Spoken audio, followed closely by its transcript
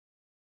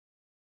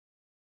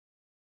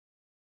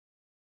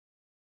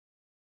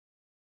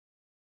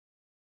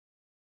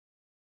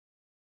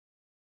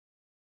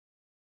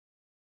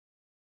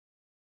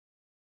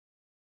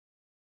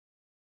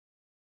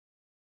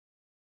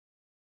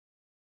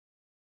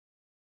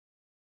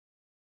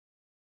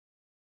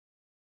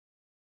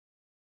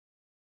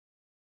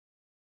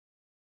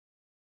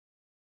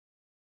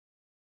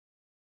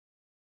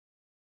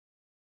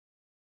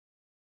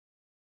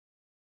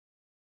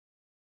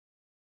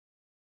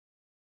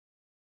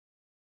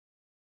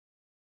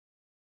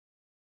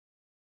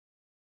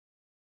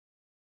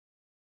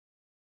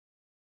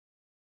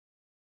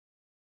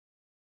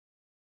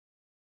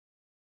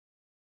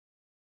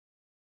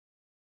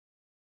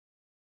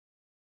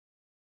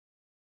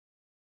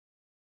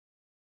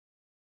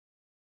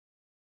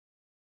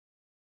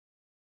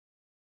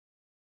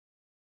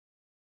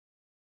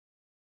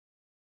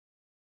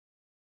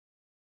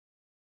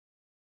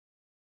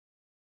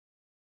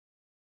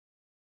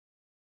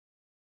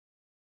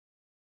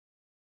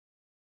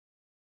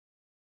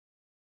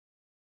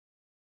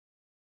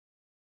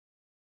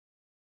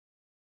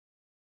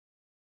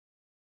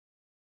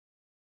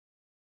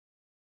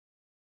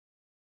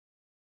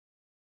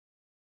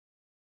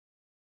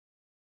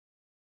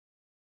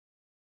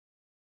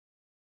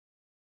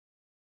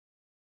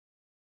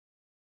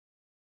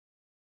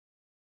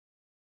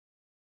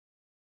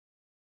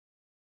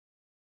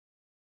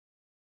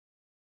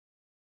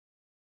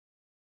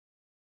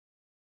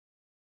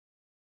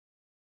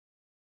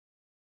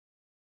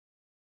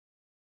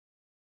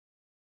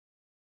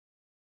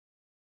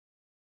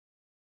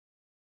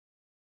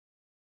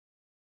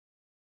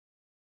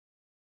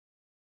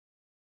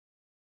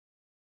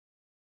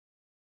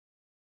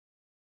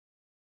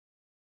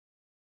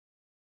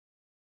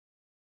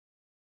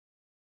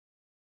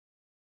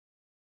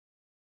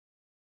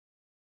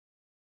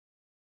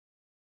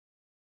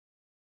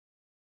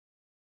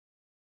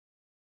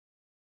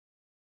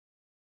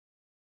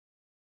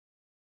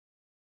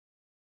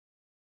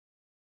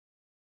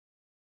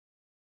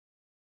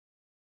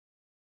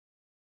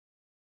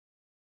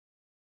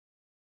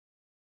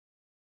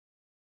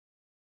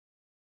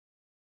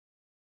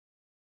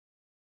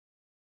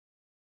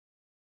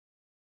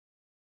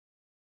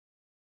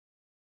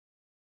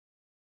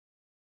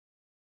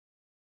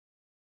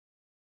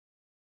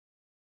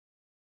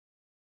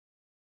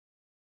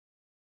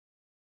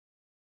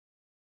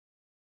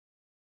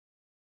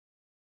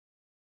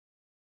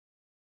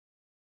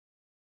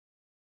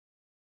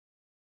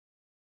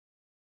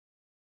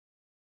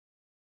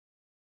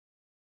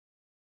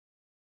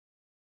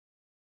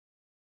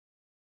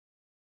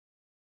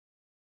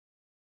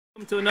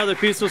To another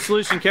Peaceful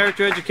Solution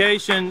Character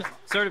Education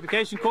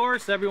certification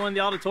course. Everyone in the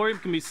auditorium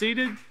can be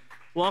seated.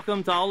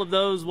 Welcome to all of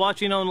those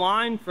watching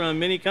online from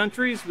many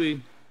countries.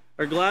 We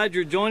are glad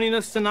you're joining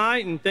us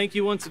tonight, and thank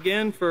you once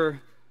again for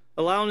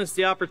allowing us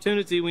the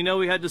opportunity. We know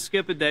we had to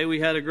skip a day.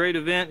 We had a great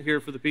event here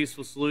for the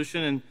Peaceful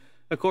Solution, and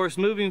of course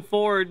moving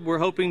forward we're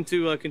hoping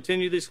to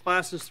continue these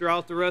classes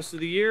throughout the rest of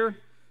the year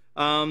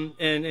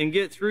and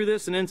get through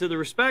this and into the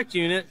Respect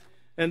Unit.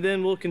 And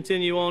then we'll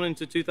continue on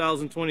into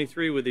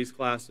 2023 with these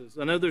classes.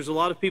 I know there's a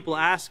lot of people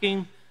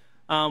asking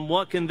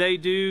what can they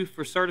do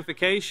for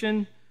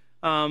certification.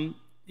 You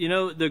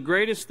know, the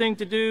greatest thing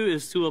to do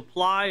is to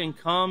apply and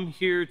come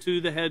here to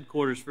the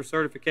headquarters for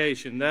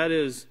certification. That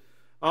has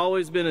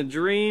always been a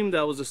dream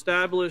that was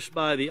established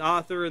by the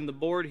author and the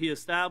board he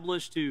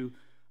established to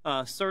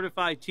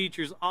certify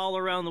teachers all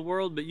around the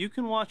world. But you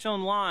can watch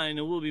online,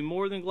 and we'll be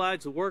more than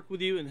glad to work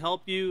with you and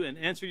help you and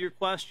answer your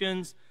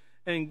questions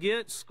and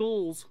get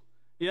schools.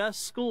 Yes,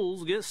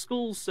 schools, get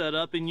schools set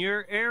up in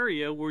your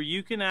area where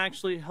you can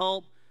actually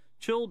help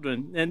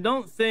children. And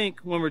don't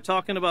think when we're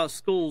talking about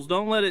schools,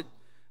 don't let it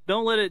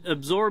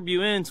absorb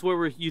you into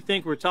where you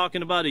think we're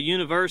talking about a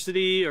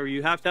university or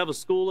you have to have a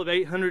school of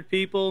 800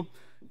 people.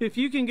 If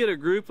you can get a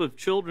group of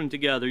children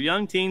together,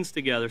 young teens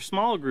together,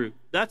 small group,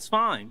 that's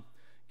fine.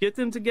 Get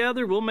them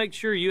together. We'll make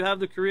sure you have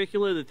the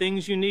curricula, the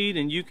things you need,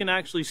 and you can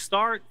actually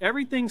start.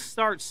 Everything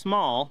starts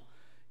small.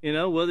 You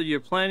know, whether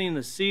you're planting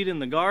the seed in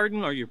the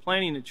garden or you're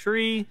planting a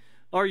tree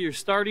or you're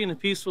starting a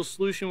peaceful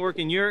solution work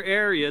in your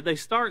area, they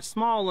start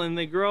small and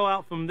they grow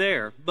out from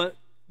there. But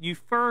you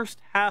first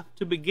have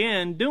to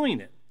begin doing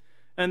it.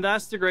 And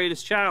that's the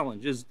greatest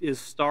challenge, is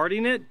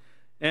starting it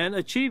and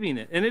achieving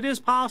it. And it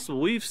is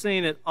possible. We've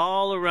seen it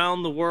all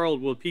around the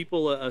world with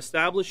people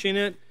establishing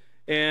it.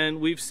 And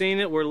we've seen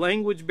it where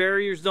language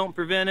barriers don't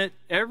prevent it.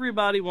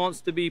 Everybody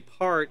wants to be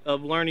part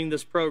of learning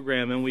this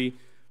program. And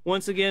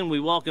once again, we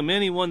welcome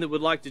anyone that would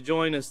like to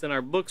join us, and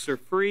our books are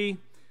free.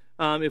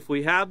 If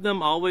we have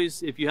them,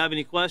 if you have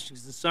any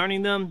questions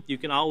concerning them, you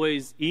can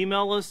always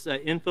email us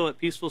at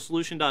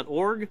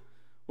info@peacefulsolution.org.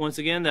 Once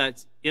again,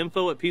 that's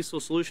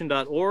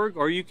info@peacefulsolution.org,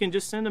 or you can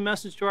just send a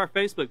message to our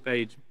Facebook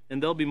page,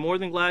 and they'll be more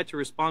than glad to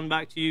respond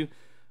back to you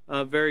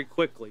very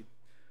quickly.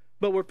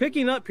 But we're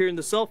picking up here in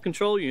the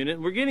self-control unit,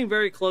 and we're getting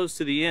very close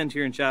to the end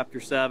here in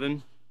Chapter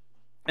 7.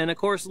 And of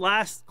course,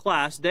 last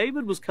class,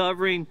 David was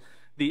covering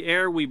the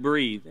air we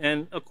breathe.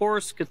 And of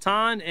course,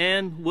 Catan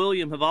and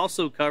William have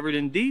also covered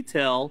in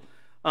detail,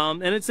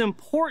 and it's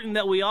important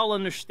that we all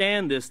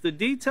understand this, the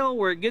detail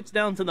where it gets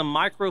down to the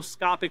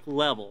microscopic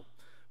level,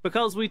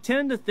 because we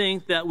tend to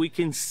think that we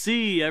can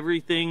see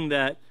everything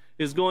that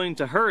is going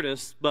to hurt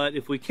us, but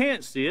if we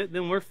can't see it,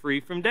 then we're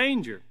free from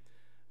danger.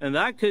 And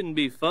that couldn't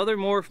be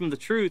furthermore from the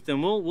truth,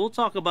 and we'll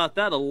talk about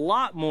that a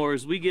lot more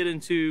as we get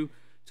into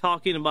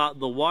talking about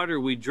the water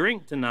we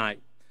drink tonight.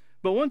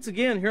 But once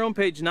again, here on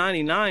page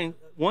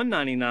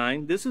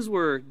 199, this is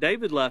where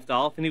David left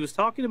off, and he was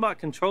talking about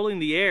controlling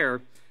the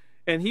air,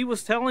 and he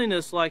was telling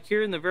us, like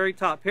here in the very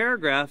top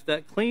paragraph,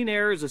 that clean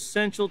air is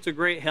essential to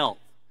great health.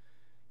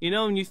 You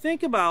know, when you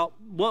think about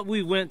what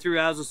we went through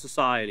as a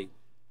society,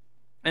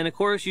 and of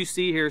course you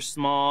see here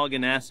smog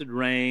and acid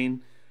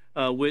rain,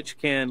 which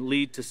can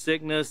lead to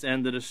sickness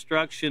and the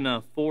destruction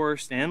of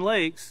forests and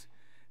lakes.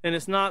 And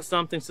it's not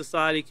something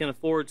society can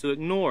afford to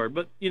ignore.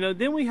 But, you know,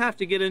 then we have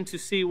to get into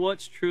see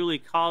what's truly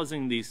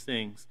causing these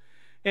things.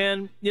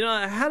 And, you know,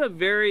 I had a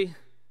very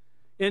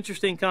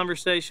interesting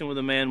conversation with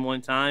a man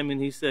one time, and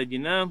he said, you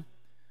know,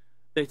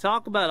 they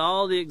talk about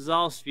all the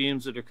exhaust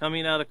fumes that are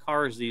coming out of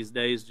cars these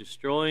days,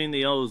 destroying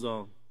the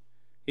ozone.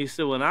 He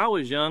said, when I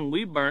was young,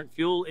 we burnt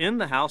fuel in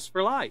the house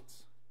for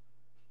lights.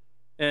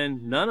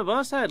 And none of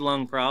us had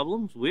lung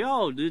problems. We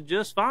all did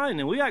just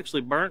fine, and we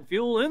actually burnt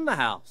fuel in the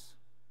house.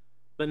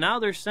 But now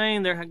they're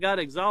saying they've got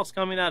exhaust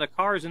coming out of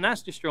cars, and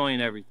that's destroying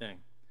everything.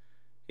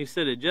 He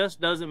said it just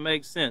doesn't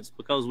make sense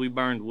because we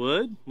burned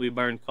wood, we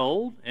burned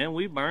coal, and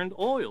we burned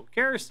oil,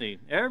 kerosene.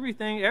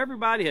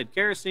 Everybody had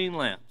kerosene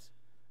lamps.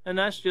 And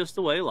that's just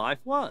the way life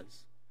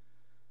was.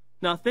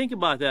 Now think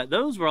about that.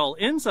 Those were all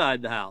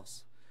inside the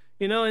house.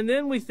 You know, and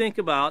then we think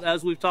about,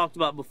 as we've talked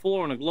about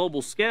before on a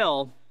global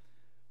scale,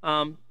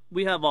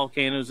 we have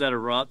volcanoes that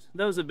erupt.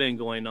 Those have been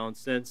going on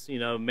since, you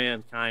know,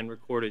 mankind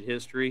recorded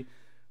history.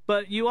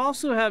 But you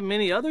also have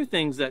many other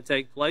things that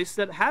take place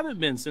that haven't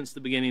been since the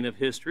beginning of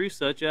history,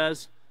 such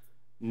as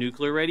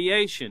nuclear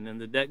radiation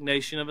and the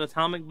detonation of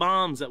atomic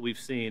bombs that we've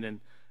seen, and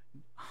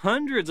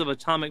hundreds of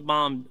atomic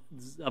bombs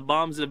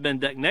that have been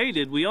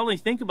detonated. We only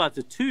think about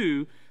the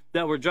 2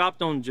 that were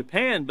dropped on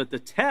Japan, but the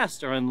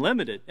tests are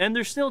unlimited. And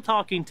they're still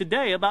talking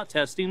today about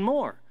testing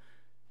more.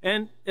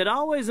 And it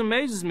always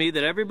amazes me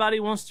that everybody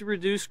wants to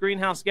reduce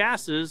greenhouse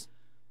gases,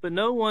 but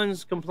no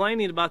one's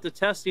complaining about the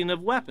testing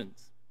of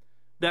weapons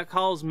that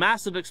cause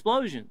massive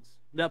explosions,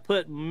 that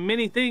put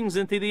many things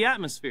into the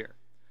atmosphere.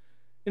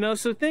 You know,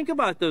 so think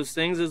about those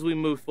things as we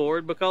move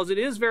forward, because it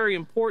is very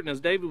important, as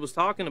David was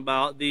talking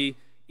about, the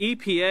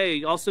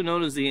EPA, also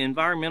known as the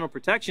Environmental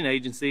Protection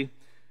Agency,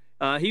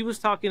 he was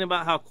talking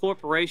about how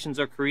corporations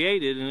are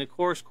created, and of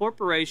course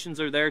corporations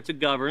are there to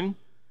govern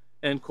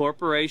and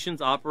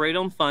corporations operate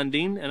on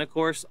funding, and of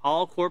course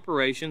all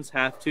corporations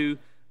have to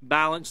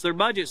balance their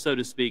budget, so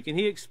to speak. And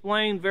he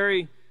explained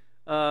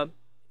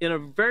in a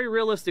very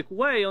realistic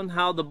way on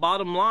how the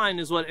bottom line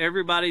is what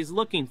everybody's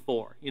looking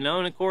for, you know.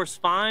 And of course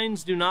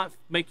fines do not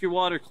make your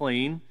water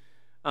clean.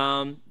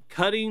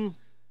 Cutting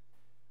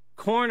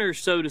corners,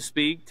 so to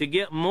speak, to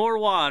get more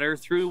water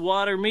through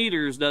water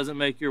meters doesn't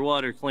make your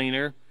water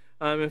cleaner.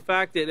 In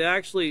fact, it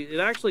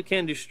actually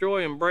can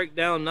destroy and break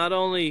down not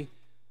only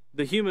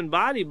the human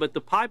body, but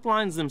the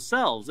pipelines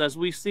themselves, as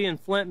we see in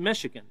Flint,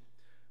 Michigan,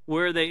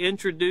 where they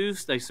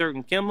introduced a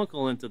certain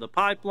chemical into the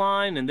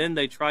pipeline, and then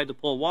they tried to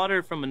pull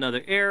water from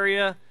another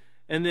area,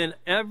 and then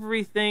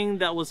everything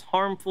that was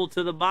harmful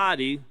to the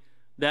body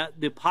that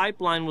the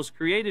pipeline was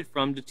created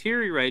from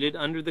deteriorated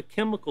under the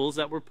chemicals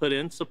that were put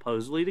in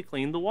supposedly to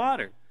clean the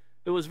water.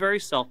 It was very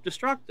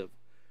self-destructive.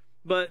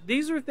 But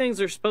these are things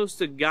they're supposed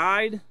to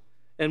guide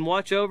and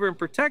watch over and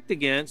protect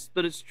against,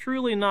 but it's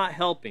truly not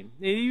helping.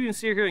 You can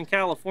see here in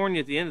California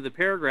at the end of the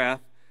paragraph,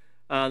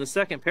 the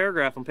second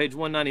paragraph on page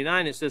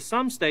 199, it says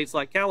some states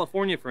like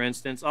California, for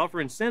instance,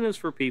 offer incentives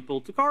for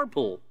people to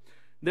carpool,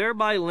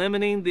 thereby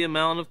limiting the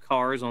amount of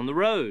cars on the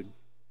road.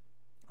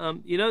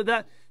 You know,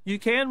 that you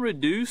can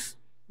reduce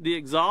the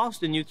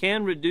exhaust and you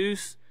can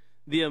reduce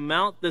the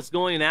amount that's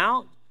going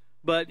out,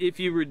 but if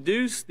you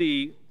reduce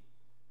the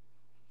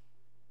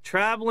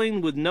traveling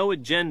with no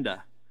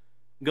agenda,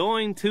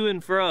 going to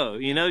and fro,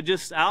 you know,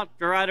 just out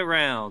right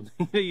around,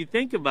 you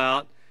think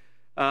about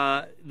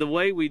the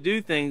way we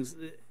do things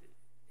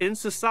in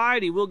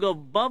society, we'll go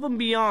above and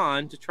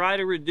beyond to try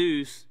to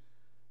reduce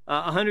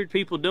 100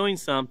 people doing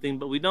something,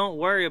 but we don't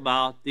worry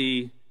about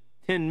the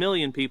 10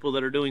 million people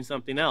that are doing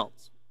something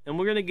else. And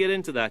we're going to get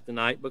into that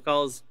tonight,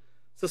 because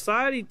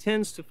society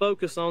tends to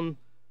focus on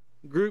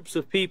groups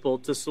of people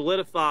to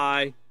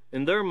solidify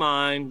in their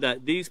mind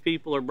that these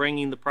people are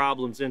bringing the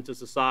problems into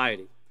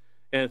society.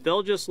 And if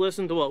they'll just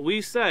listen to what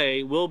we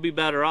say, we'll be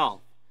better off.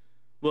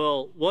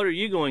 Well, what are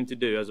you going to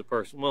do as a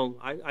person? Well,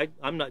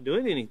 I'm not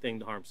doing anything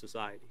to harm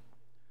society.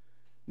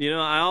 You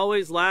know, I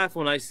always laugh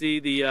when I see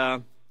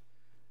the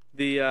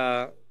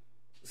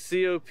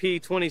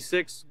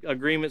COP26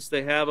 agreements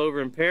they have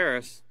over in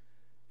Paris,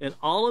 and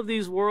all of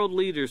these world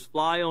leaders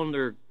fly on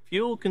their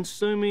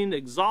fuel-consuming,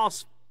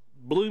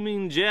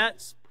 exhaust-blooming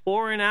jets,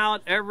 pouring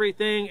out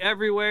everything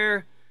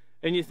everywhere,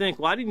 and you think,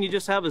 why didn't you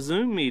just have a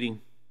Zoom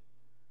meeting?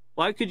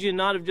 Why could you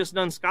not have just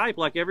done Skype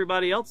like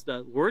everybody else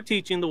does? We're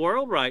teaching the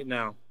world right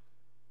now.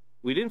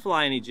 We didn't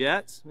fly any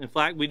jets. In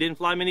fact, we didn't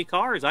fly many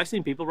cars. I've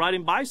seen people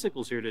riding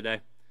bicycles here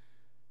today.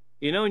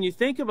 You know, when you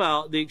think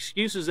about the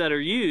excuses that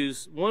are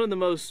used, one of the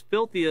most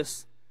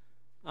filthiest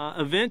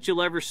events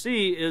you'll ever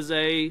see is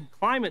a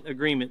climate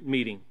agreement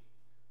meeting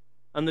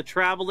and the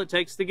travel it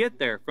takes to get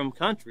there from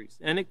countries.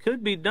 And it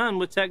could be done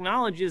with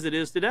technology as it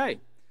is today.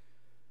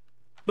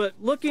 But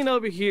looking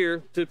over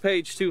here to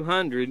page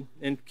 200,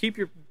 and keep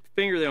your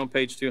finger there on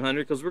page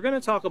 200, because we're going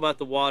to talk about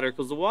the water,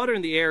 because the water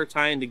and the air are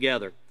tying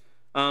together.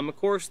 Of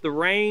course, the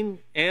rain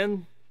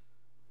and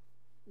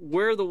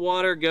where the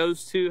water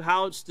goes to,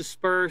 how it's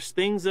dispersed,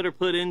 things that are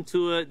put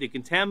into it, the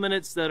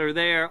contaminants that are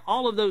there,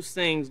 all of those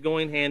things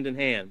going hand in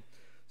hand.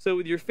 So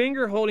with your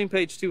finger holding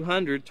page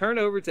 200, turn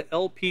over to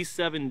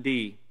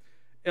LP7D.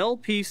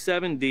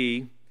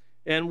 LP7D,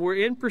 and we're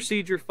in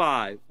procedure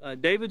 5.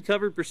 David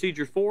covered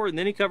procedure 4, and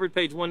then he covered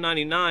page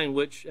 199,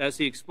 which, as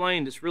he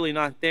explained, it's really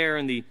not there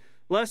in the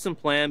lesson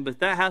plan, but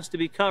that has to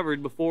be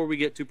covered before we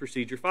get to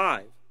procedure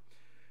 5.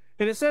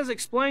 And it says,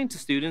 explain to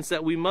students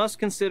that we must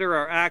consider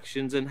our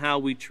actions and how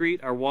we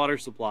treat our water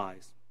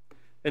supplies.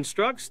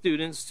 Instruct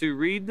students to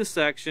read the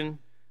section,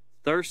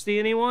 Thirsty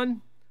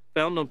Anyone?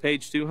 Found on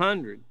page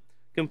 200.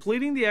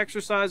 Completing the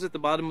exercise at the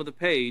bottom of the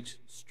page,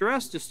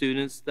 stress to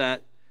students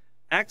that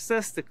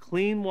access to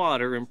clean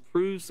water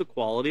improves the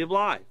quality of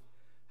life.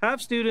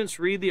 Have students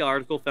read the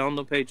article found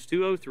on page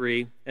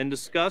 203 and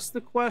discuss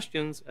the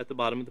questions at the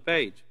bottom of the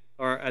page,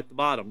 or at the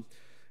bottom.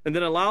 And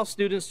then allow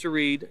students to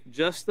read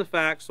just the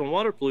facts on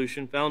water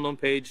pollution found on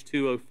page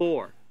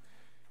 204.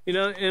 You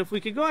know, and if we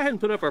could go ahead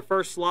and put up our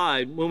first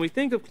slide, when we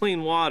think of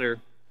clean water,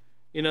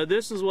 you know,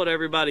 this is what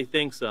everybody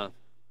thinks of.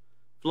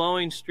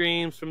 Flowing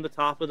streams from the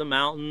top of the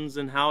mountains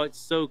and how it's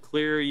so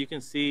clear you can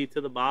see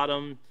to the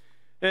bottom.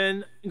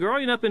 And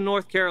growing up in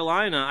North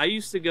Carolina, I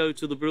used to go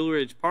to the Blue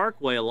Ridge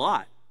Parkway a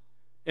lot.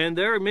 And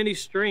there are many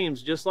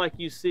streams just like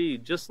you see,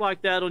 just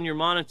like that on your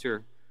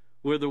monitor,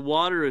 where the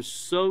water is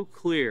so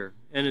clear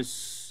and is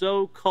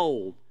so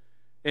cold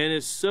and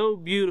is so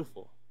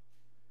beautiful.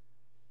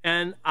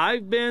 And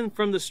I've been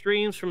from the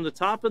streams from the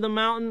top of the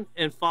mountain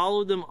and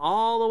followed them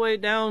all the way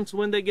down to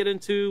when they get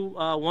into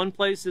one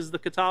place is the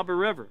Catawba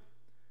River.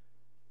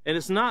 And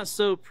it's not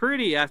so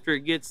pretty after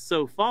it gets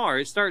so far.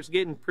 It starts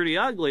getting pretty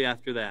ugly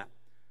after that.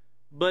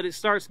 But it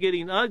starts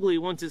getting ugly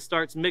once it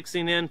starts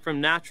mixing in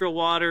from natural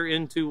water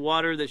into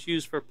water that's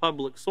used for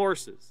public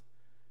sources.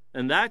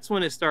 And that's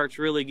when it starts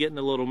really getting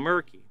a little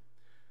murky.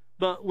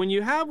 But when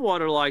you have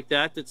water like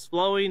that that's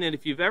flowing, and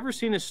if you've ever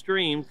seen a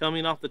stream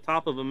coming off the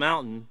top of a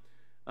mountain,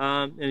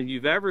 and if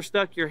you've ever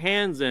stuck your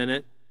hands in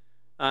it,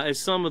 is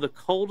some of the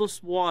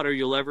coldest water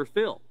you'll ever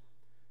feel.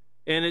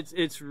 And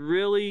it's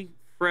really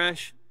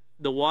fresh.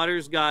 The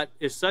water's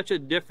it's such a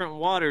different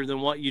water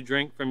than what you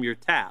drink from your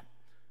tap.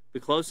 The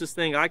closest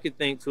thing I could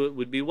think to it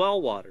would be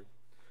well water.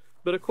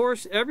 But of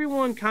course,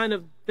 everyone kind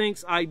of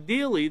thinks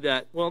ideally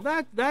that, well,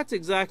 that's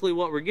exactly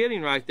what we're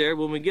getting right there.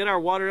 When we get our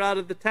water out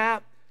of the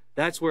tap,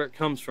 that's where it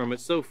comes from.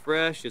 It's so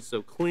fresh, it's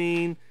so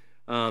clean.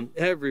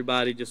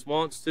 Everybody just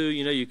wants to,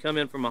 you come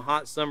in from a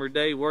hot summer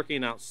day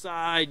working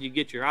outside, you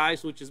get your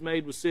ice, which is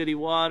made with city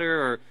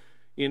water,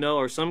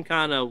 or some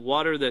kind of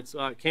water that's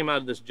came out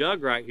of this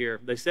jug right here.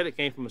 They said it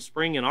came from a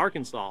spring in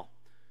Arkansas.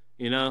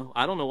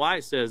 I don't know why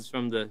it says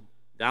from the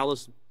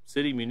Dallas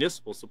City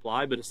Municipal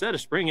Supply, but it said a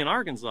spring in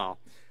Arkansas.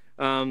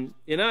 And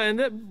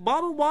that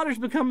bottled water's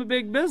become a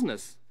big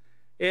business.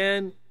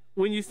 And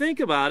when you think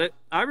about it,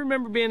 I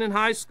remember being in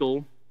high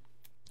school,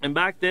 and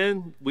back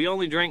then we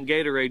only drank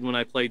Gatorade when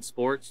I played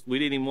sports. We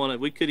didn't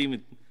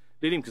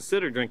even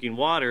consider drinking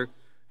water,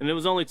 and it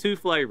was only 2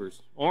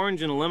 flavors,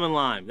 orange and lemon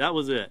lime. That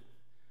was it.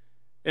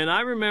 And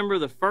I remember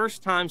the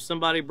first time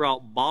somebody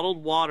brought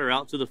bottled water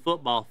out to the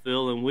football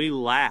field, and we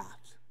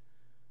laughed.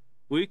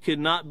 We could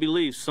not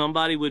believe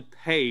somebody would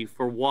pay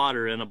for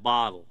water in a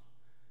bottle.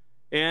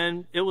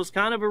 And it was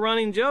kind of a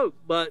running joke,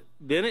 but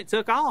then it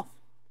took off.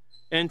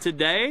 And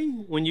today,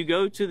 when you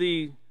go to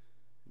the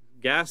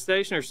gas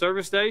station or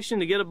service station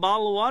to get a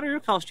bottle of water,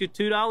 it'll cost you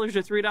 $2 or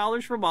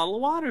 $3 for a bottle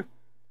of water.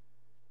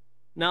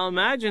 Now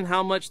imagine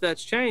how much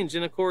that's changed,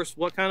 and of course,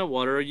 what kind of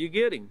water are you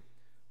getting?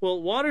 Well,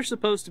 water's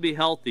supposed to be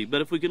healthy, but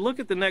if we could look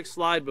at the next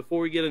slide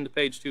before we get into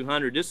page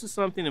 200, this is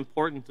something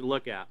important to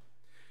look at.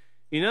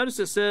 You notice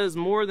it says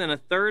more than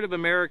 1/3 of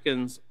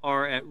Americans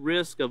are at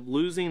risk of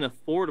losing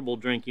affordable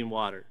drinking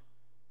water.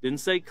 Didn't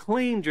say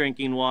clean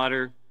drinking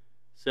water,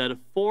 said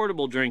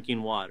affordable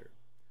drinking water.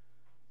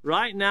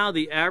 Right now,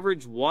 the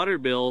average water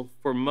bill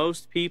for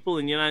most people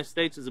in the United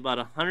States is about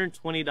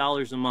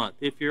 $120 a month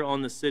if you're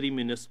on the city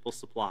municipal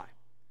supply.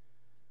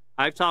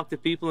 I've talked to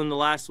people in the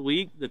last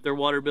week that their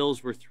water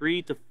bills were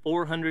 $300 to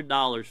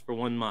 $400 for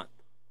 1 month.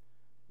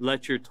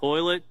 Let your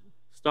toilet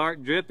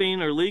start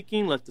dripping or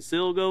leaking, let the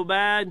seal go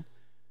bad,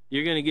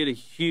 you're going to get a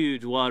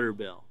huge water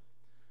bill.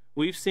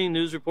 We've seen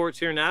news reports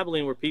here in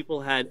Abilene where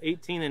people had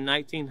 $1,800 and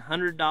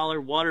 $1,900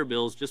 water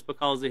bills just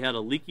because they had a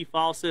leaky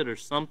faucet or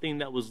something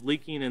that was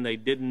leaking and they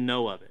didn't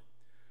know of it.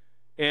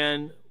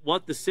 And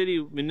what the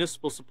city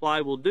municipal supply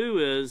will do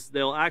is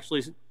they'll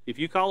actually, if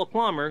you call a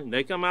plumber and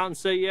they come out and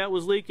say, yeah, it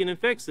was leaking and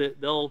fix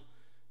it, they'll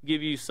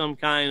give you some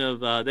kind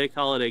of, they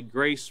call it a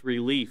grace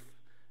relief,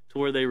 to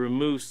where they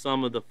remove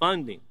some of the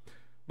funding.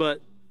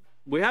 But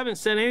we haven't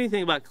said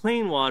anything about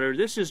clean water.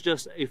 This is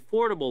just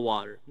affordable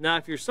water. Now,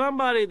 if you're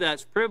somebody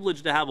that's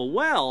privileged to have a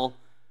well,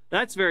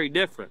 that's very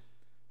different,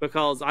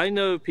 because I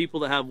know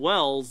people that have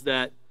wells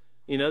that,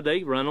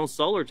 they run on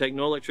solar, take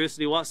no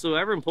electricity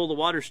whatsoever, and pull the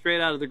water straight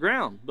out of the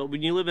ground. But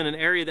when you live in an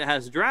area that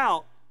has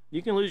drought,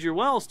 you can lose your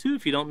wells too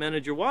if you don't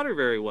manage your water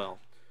very well.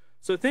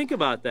 So think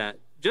about that.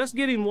 Just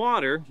getting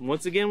water,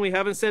 once again, we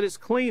haven't said it's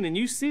clean, and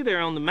you see there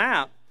on the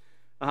map,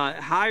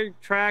 high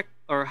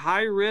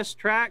risk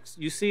tracks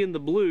you see in the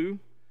blue,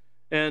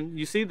 and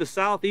you see the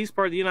southeast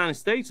part of the United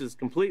States is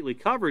completely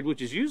covered,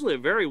 which is usually a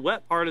very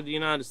wet part of the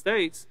United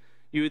States.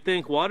 You would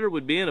think water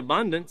would be in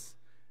abundance.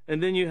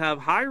 And then you have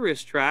high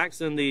risk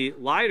tracks in the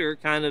lighter,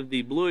 kind of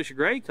the bluish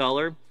gray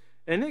color,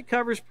 and it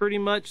covers pretty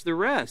much the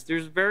rest.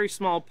 There's a very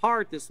small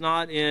part that's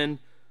not in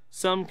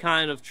some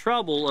kind of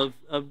trouble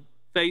of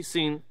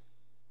facing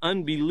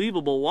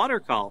unbelievable water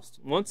costs.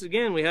 Once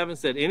again, we haven't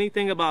said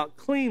anything about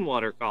clean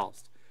water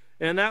costs.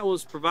 And that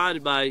was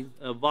provided by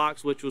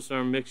Vox, which was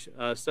from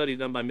a study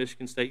done by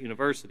Michigan State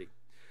University.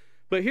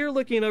 But here,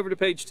 looking over to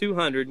page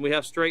 200, we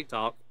have Straight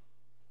Talk.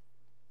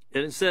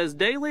 And it says,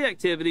 daily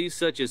activities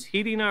such as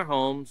heating our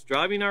homes,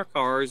 driving our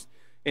cars,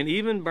 and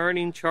even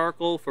burning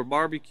charcoal for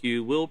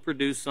barbecue will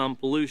produce some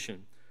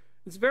pollution.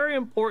 It's very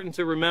important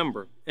to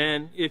remember.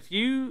 And if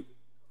you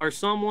are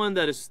someone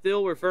that is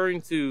still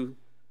referring to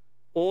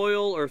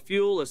oil or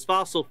fuel as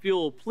fossil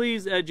fuel,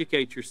 please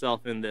educate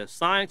yourself in this.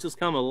 Science has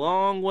come a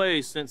long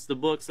way since the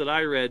books that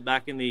I read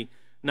back in the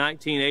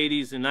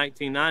 1980s and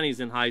 1990s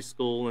in high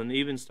school, and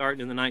even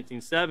starting in the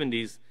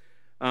 1970s.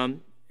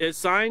 As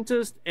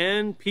scientists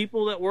and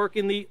people that work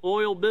in the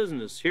oil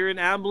business, here in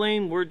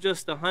Abilene, we're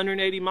just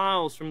 180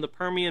 miles from the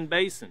Permian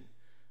Basin,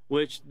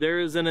 which there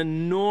is an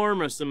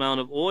enormous amount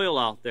of oil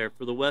out there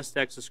for the West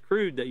Texas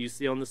crude that you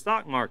see on the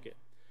stock market.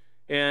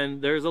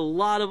 And there's a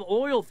lot of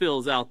oil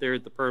fields out there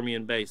at the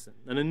Permian Basin,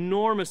 an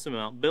enormous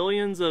amount,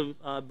 billions of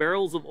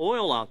barrels of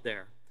oil out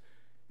there.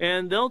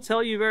 And they'll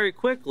tell you very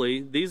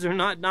quickly, these are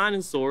not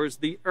dinosaurs,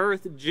 the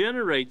earth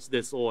generates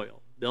this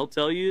oil. They'll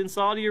tell you in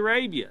Saudi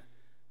Arabia,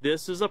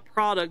 this is a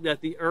product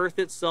that the earth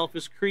itself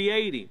is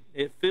creating.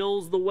 It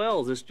fills the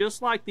wells. It's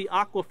just like the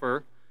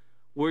aquifer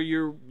where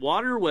your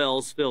water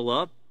wells fill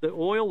up, the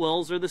oil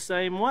wells are the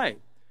same way.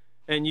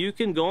 And you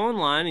can go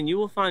online and you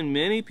will find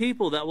many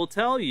people that will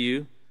tell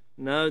you,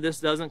 no, this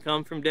doesn't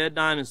come from dead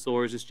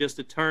dinosaurs. It's just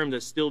a term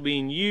that's still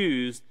being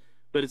used,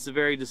 but it's a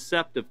very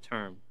deceptive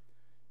term.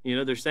 You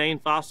know, they're saying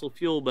fossil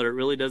fuel, but it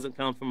really doesn't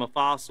come from a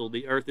fossil.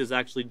 The Earth is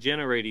actually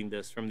generating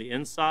this from the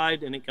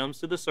inside, and it comes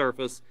to the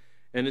surface,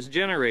 and it's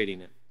generating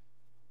it.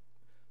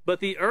 But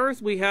the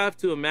Earth, we have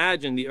to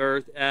imagine the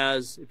Earth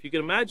as, if you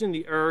can imagine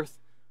the Earth,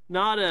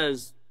 not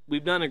as,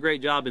 we've done a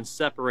great job in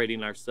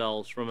separating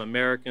ourselves from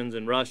Americans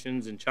and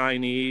Russians and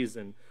Chinese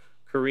and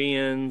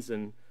Koreans,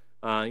 and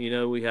you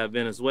know, we have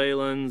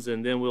Venezuelans,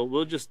 and then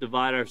we'll just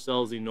divide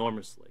ourselves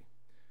enormously.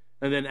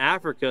 And then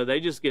Africa, they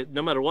just get,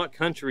 no matter what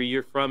country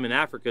you're from in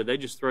Africa, they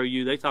just throw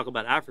you, they talk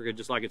about Africa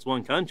just like it's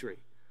one country.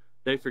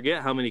 They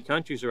forget how many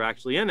countries are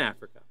actually in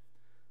Africa.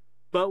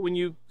 But when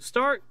you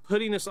start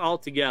putting this all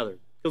together,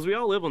 because we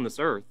all live on this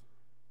Earth,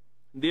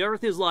 the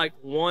Earth is like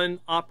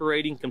one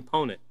operating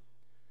component.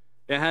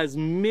 It has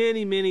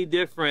many, many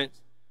different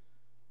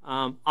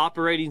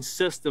operating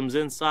systems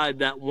inside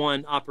that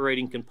one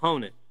operating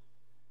component.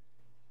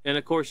 And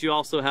of course, you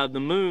also have the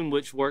moon,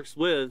 which works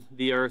with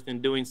the Earth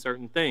in doing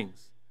certain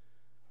things.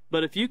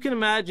 But if you can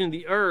imagine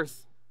the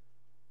Earth,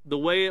 the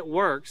way it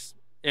works,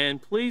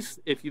 and please,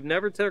 if you've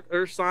never took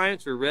Earth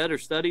science or read or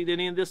studied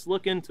any of this,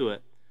 look into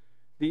it.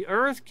 The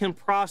Earth can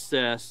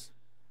process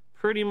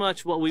pretty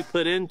much what we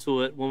put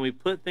into it when we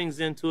put things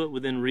into it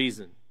within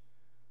reason.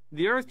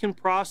 The Earth can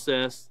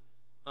process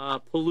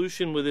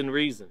pollution within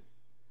reason.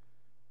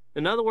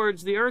 In other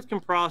words, the Earth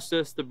can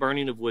process the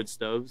burning of wood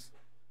stoves.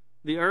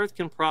 The Earth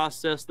can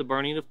process the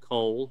burning of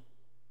coal,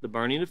 the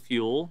burning of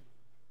fuel.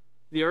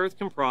 The Earth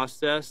can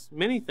process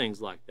many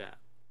things like that.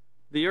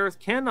 The Earth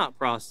cannot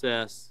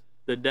process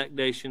the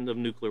detonation of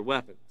nuclear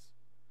weapons.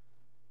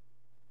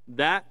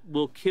 That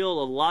will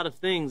kill a lot of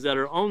things that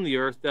are on the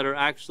Earth that are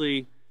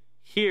actually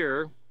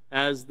here,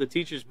 as the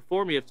teachers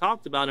before me have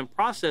talked about, in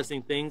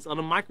processing things on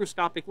a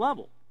microscopic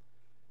level.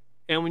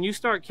 And when you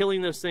start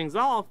killing those things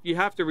off, you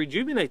have to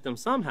rejuvenate them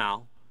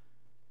somehow.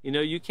 You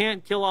know, you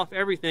can't kill off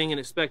everything and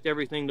expect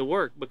everything to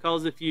work,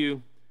 because if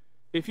you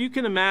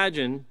can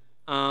imagine,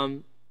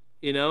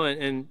 you know,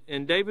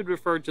 and David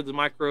referred to the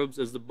microbes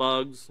as the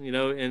bugs, you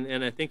know,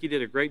 and I think he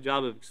did a great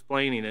job of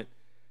explaining it.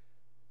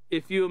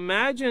 If you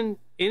imagine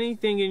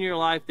anything in your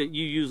life that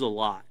you use a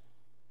lot,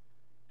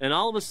 and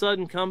all of a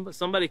sudden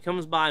somebody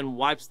comes by and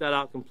wipes that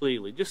out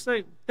completely, just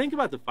think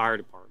about the fire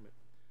department.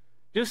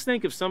 Just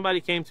think if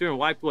somebody came through and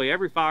wiped away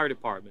every fire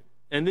department,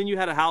 and then you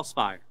had a house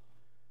fire,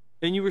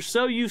 and you were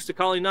so used to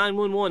calling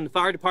 911, the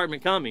fire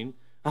department coming,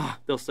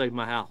 they'll save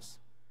my house.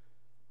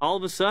 All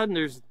of a sudden,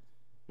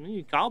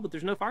 you call, but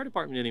there's no fire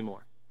department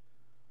anymore.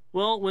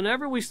 Well,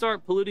 whenever we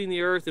start polluting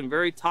the Earth in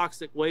very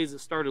toxic ways that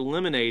start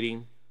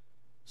eliminating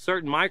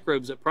certain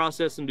microbes that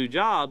process and do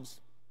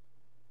jobs,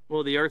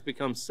 well, the Earth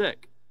becomes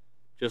sick,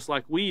 just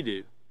like we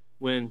do.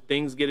 When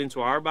things get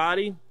into our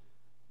body,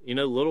 you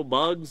know, little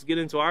bugs get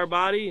into our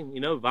body, you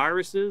know,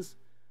 viruses,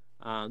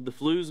 the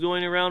flu's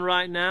going around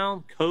right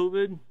now,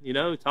 COVID, you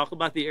know, talk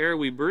about the air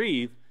we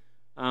breathe.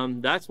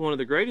 That's one of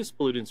the greatest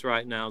pollutants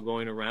right now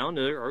going around,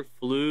 are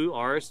flu,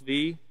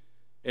 RSV,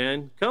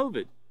 and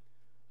COVID.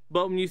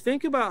 But when you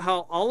think about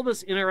how all of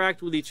us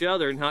interact with each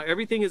other and how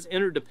everything is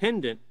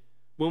interdependent,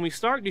 when we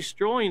start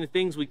destroying the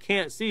things we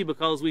can't see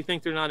because we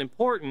think they're not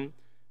important,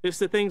 it's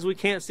the things we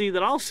can't see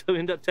that also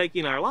end up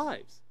taking our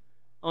lives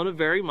on a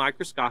very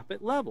microscopic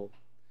level.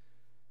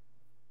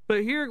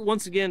 But here,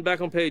 once again,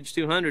 back on page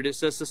 200, it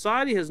says,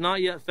 society has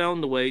not yet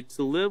found a way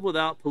to live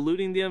without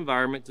polluting the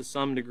environment to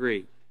some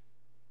degree.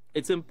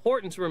 It's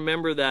important to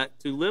remember that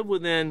to live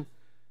within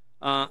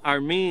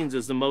our means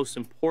is the most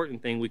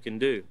important thing we can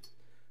do.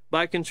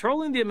 By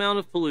controlling the amount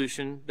of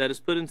pollution that is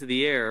put into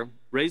the air,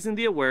 raising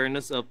the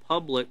awareness of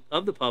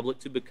the public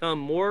to become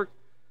more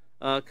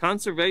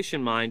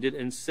conservation-minded,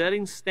 and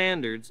setting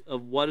standards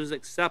of what is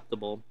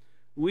acceptable,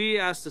 we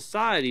as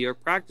society are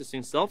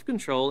practicing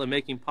self-control and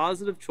making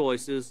positive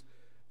choices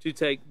to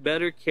take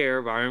better care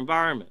of our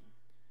environment.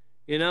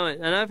 You know,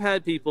 and I've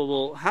had people,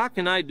 well, how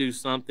can I do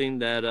something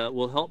that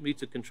will help me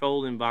to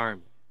control the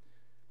environment?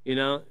 You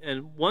know,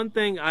 and one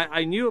thing,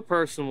 I knew a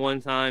person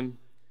one time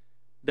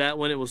that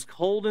when it was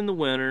cold in the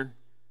winter,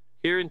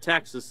 here in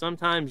Texas,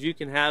 sometimes you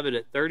can have it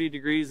at 30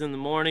 degrees in the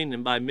morning,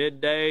 and by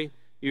midday,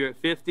 you're at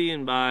 50,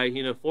 and by,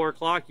 4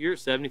 o'clock, you're at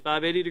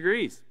 75, 80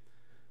 degrees.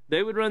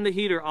 They would run the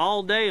heater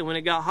all day, and when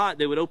it got hot,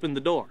 they would open the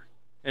door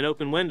and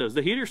open windows.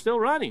 The heater's still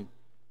running.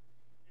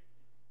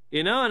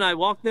 You know, and I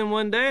walked in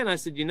one day, and I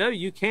said,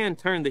 you can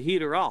turn the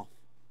heater off.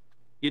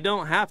 You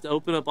don't have to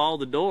open up all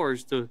the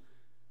doors to,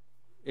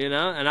 and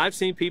I've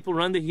seen people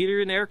run the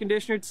heater and the air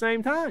conditioner at the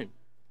same time.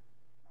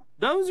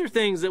 Those are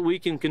things that we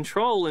can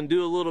control and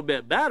do a little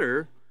bit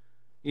better,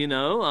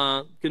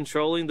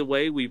 controlling the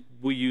way we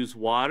use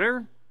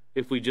water.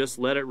 If we just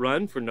let it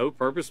run for no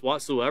purpose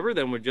whatsoever,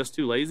 then we're just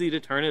too lazy to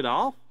turn it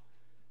off.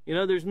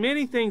 There's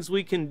many things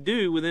we can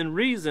do within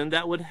reason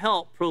that would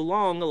help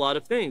prolong a lot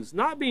of things.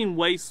 Not being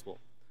wasteful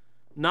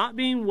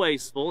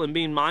and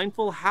being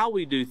mindful how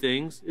we do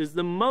things is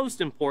the most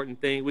important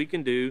thing we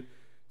can do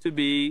to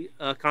be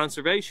a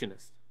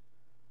conservationist.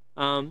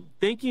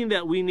 Thinking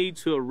that we need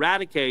to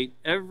eradicate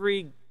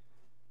every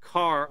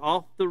car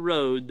off the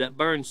road that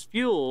burns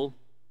fuel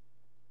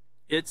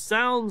It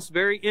sounds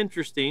very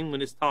interesting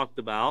when it's talked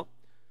about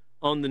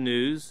on the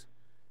news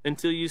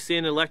until you see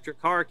an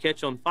electric car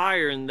catch on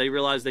fire and they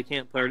realize they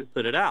can't put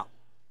it out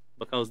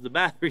because the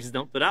batteries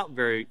don't put out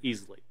very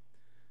easily.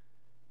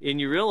 And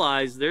you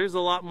realize there's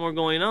a lot more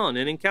going on.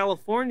 And in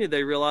California,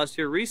 they realized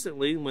here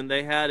recently when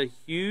they had a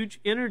huge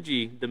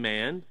energy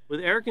demand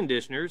with air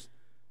conditioners,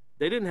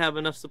 they didn't have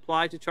enough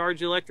supply to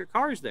charge electric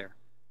cars there.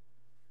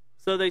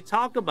 So they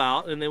talk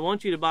about, and they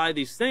want you to buy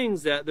these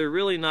things that they're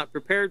really not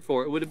prepared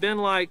for. It would have been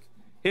like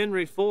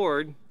Henry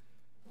Ford,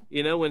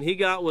 you know, when he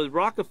got with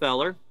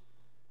Rockefeller,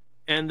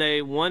 and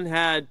one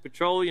had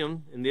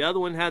petroleum and the other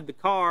one had the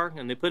car,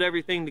 and they put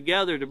everything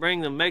together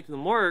to make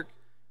them work.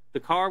 The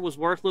car was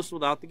worthless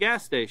without the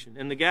gas station,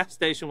 and the gas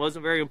station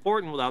wasn't very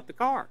important without the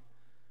car.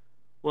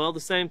 Well,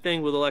 the same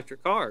thing with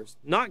electric cars.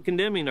 Not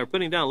condemning or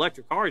putting down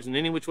electric cars in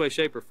any which way,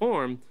 shape, or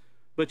form,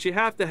 but you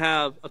have to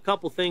have a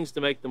couple things to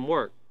make them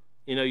work.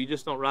 You know, you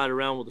just don't ride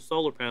around with a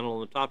solar panel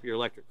on the top of your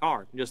electric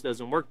car. It just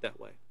doesn't work that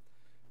way,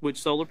 which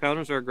solar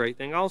panels are a great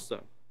thing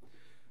also.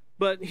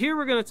 But here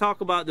we're going to talk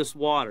about this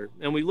water.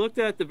 And we looked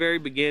at the very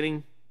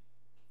beginning,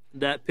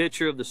 that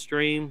picture of the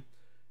stream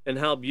and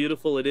how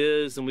beautiful it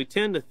is. And we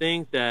tend to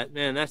think that,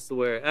 man, that's the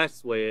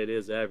way it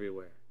is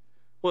everywhere.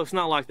 Well, it's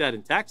not like that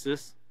in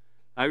Texas.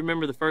 I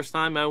remember the first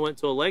time I went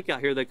to a lake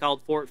out here they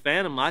called Fort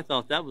Phantom. I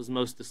thought that was the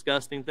most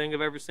disgusting thing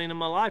I've ever seen in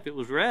my life. It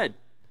was red.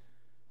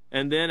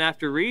 And then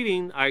after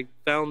reading, I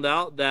found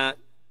out that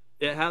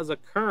it has a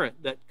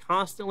current that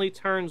constantly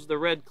turns the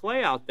red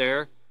clay out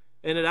there,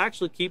 and it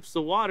actually keeps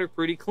the water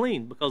pretty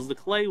clean because the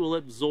clay will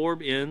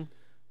absorb in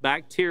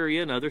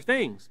bacteria and other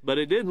things. But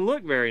it didn't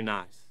look very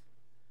nice.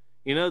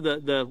 You know,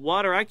 the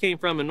water I came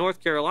from in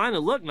North Carolina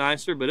looked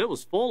nicer, but it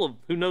was full of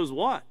who knows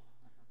what.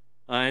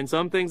 And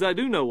some things I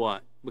do know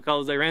what,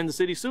 because they ran the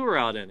city sewer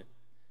out in it.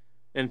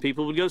 And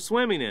people would go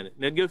swimming in it,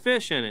 and they'd go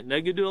fish in it, and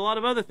they'd go do a lot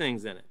of other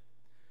things in it.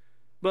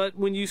 But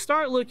when you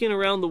start looking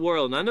around the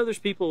world, and I know there's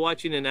people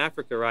watching in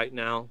Africa right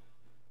now,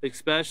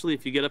 especially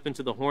if you get up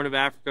into the Horn of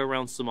Africa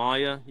around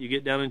Somalia, you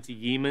get down into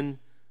Yemen,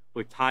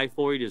 where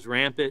typhoid is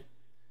rampant.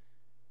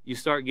 You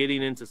start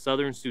getting into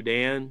southern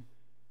Sudan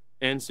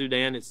and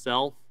Sudan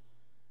itself,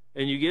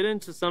 and you get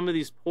into some of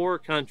these poor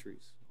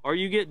countries, or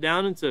you get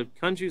down into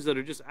countries that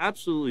are just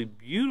absolutely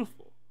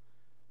beautiful.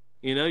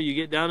 You know, you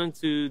get down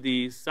into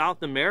the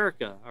South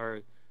America,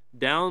 or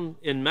down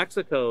in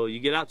Mexico, you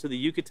get out to the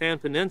Yucatan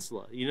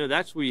Peninsula. You know,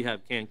 that's where you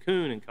have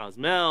Cancun and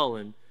Cozumel,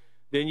 and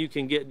then you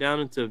can get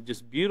down into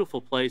just beautiful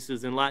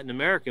places in Latin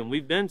America. And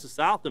we've been to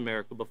South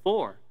America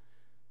before.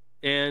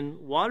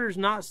 And water's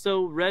not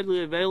so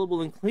readily available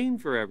and clean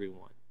for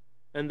everyone.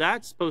 And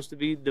that's supposed to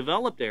be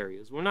developed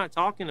areas. We're not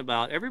talking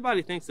about,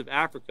 everybody thinks of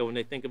Africa when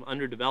they think of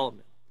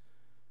underdevelopment.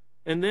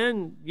 And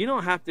then you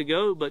don't have to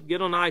go but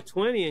get on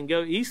I-20 and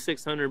go east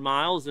 600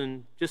 miles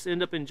and just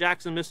end up in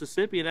Jackson,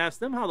 Mississippi and ask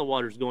them how the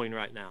water's going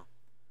right now.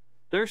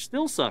 They're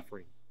still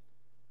suffering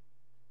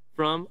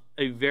from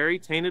a very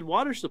tainted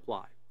water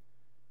supply.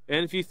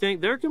 And if you think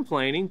they're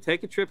complaining,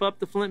 take a trip up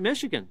to Flint,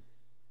 Michigan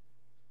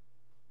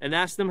and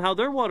ask them how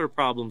their water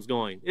problem's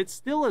going. It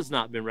still has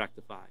not been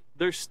rectified.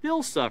 They're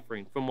still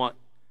suffering from what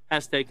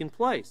has taken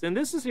place. And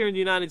this is here in the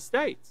United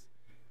States,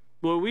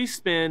 where we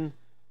spend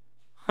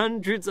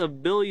hundreds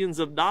of billions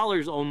of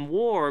dollars on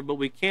war, but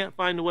we can't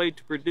find a way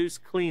to produce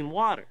clean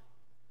water.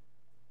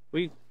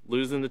 We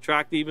losing the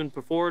track to even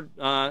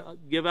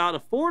give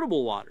out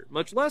affordable water,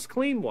 much less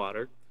clean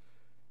water.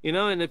 You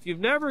know, and if you've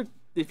never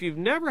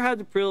had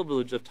the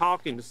privilege of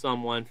talking to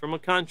someone from a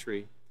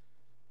country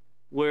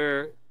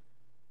where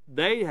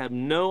they have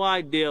no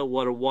idea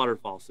what a water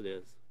faucet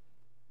is.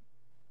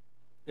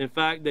 In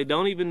fact, they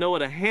don't even know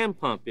what a hand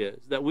pump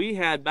is, that we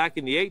had back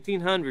in the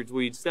 1800s,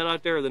 where you'd sit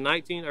out there in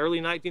the early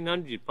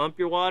 1900s, you'd pump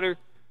your water.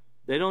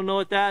 They don't know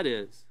what that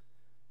is.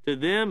 To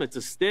them, it's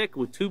a stick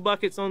with 2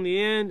 buckets on the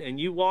end, and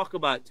you walk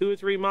about 2 or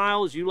 3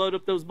 miles, you load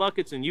up those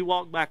buckets, and you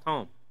walk back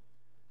home.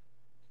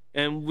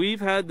 And we've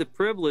had the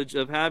privilege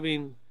of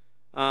having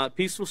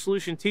Peaceful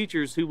Solution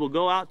teachers who will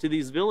go out to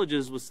these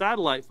villages with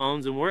satellite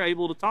phones, and we're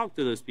able to talk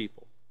to those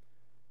people.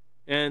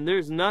 And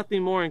there's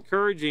nothing more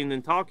encouraging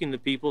than talking to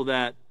people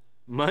that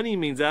money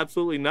means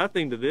absolutely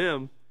nothing to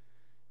them.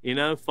 You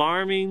know,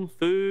 farming,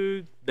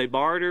 food, they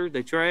barter,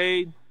 they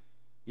trade.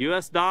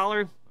 U.S.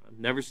 dollar, I've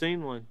never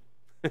seen one.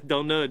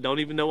 Don't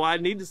even know why I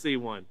need to see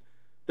one.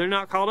 They're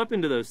not caught up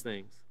into those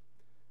things.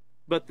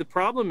 But the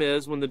problem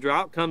is, when the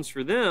drought comes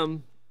for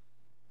them,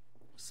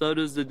 so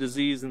does the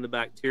disease and the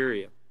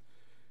bacteria.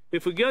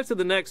 If we go to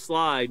the next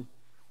slide,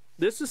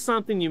 this is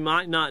something you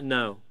might not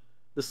know.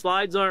 The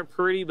slides aren't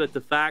pretty, but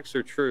the facts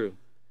are true.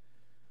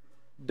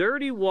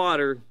 Dirty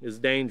water is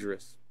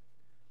dangerous.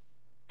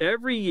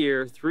 Every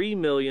year,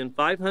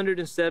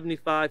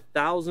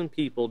 3,575,000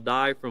 people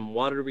die from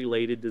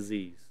water-related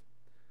disease.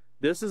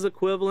 This is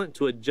equivalent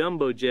to a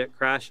jumbo jet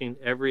crashing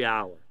every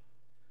hour.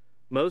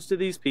 Most of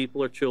these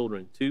people are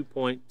children,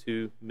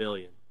 2.2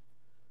 million.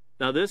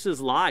 Now, this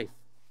is life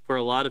for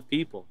a lot of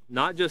people,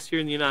 not just here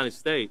in the United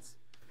States.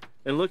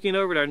 And looking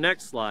over at our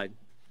next slide,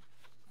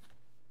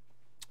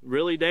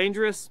 really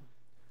dangerous?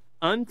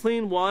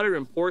 Unclean water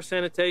and poor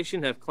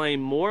sanitation have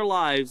claimed more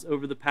lives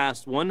over the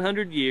past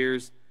 100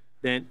 years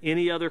than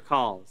any other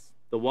cause.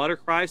 The water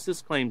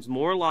crisis claims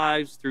more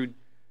lives through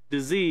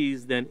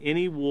disease than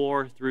any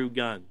war through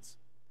guns.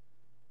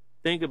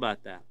 Think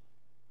about that.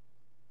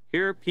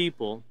 Here are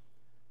people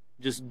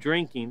just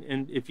drinking,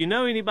 and if you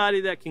know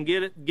anybody that can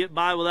get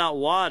by without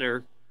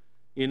water,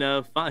 you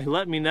know,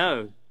 let me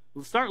know.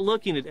 Start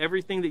looking at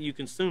everything that you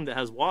consume that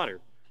has water,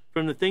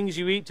 from the things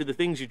you eat to the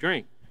things you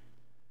drink,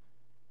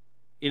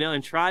 you know,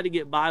 and try to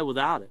get by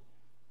without it.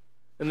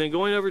 And then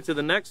going over to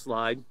the next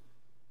slide,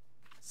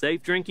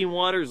 safe drinking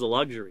water is a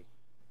luxury.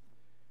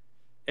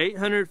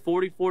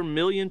 844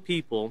 million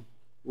people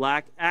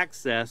lack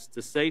access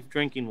to safe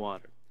drinking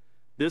water.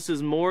 This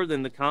is more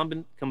than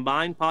the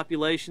combined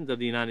populations of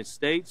the United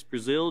States,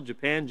 Brazil,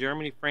 Japan,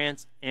 Germany,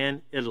 France,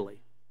 and Italy.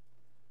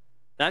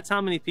 That's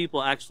how many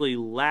people actually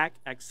lack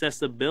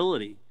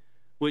accessibility,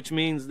 which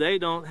means they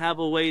don't have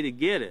a way to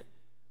get it.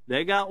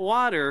 They got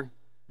water,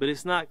 but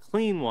it's not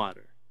clean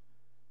water.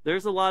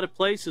 There's a lot of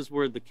places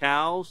where the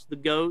cows, the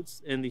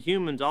goats, and the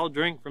humans all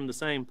drink from the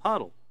same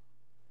puddle.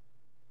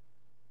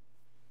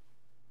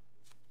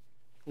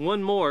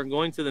 One more,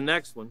 going to the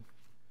next one.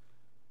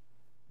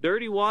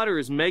 Dirty water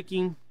is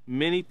making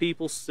many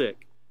people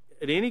sick.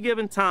 At any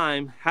given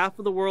time, half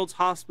of the world's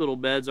hospital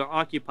beds are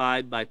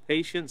occupied by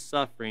patients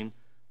suffering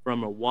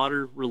from a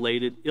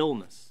water-related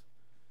illness.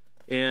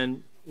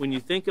 And when you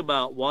think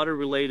about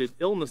water-related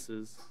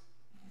illnesses,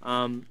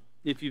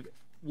 if you've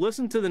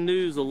listened to the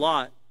news a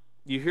lot,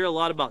 you hear a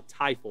lot about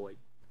typhoid,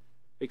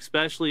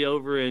 especially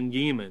over in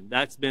Yemen.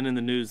 That's been in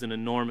the news an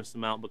enormous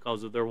amount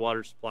because of their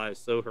water supply is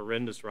so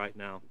horrendous right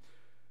now.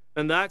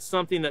 And that's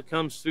something that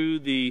comes through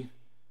the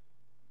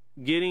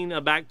getting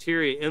a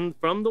bacteria in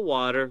from the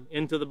water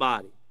into the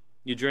body.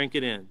 You drink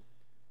it in.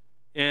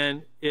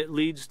 And it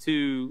leads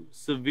to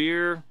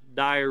severe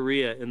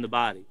diarrhea in the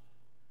body.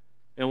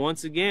 And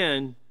once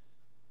again,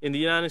 in the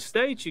United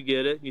States, you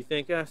get it, and you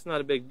think, it's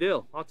not a big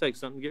deal. I'll take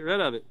something to get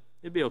rid of it.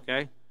 It'd be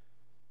okay.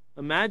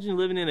 Imagine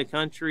living in a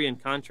country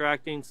and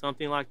contracting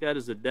something like that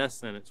as a death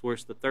sentence, where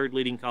it's the third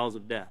leading cause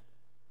of death.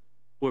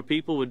 Where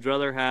people would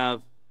rather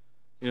have,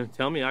 you know,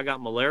 tell me I got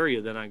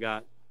malaria than I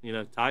got, you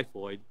know,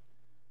 typhoid.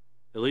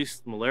 At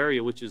least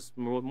malaria, which is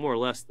more or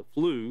less the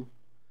flu.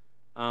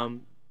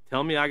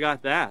 Tell me I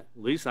got that.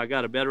 At least I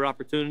got a better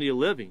opportunity of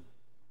living.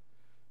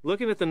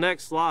 Looking at the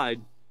next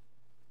slide,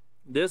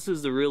 this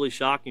is the really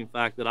shocking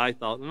fact that I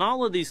thought, and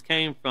all of these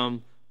came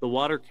from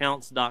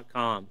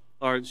thewatercounts.com,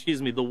 or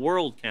excuse me, the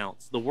World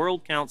Counts,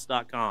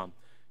 theworldcounts.com.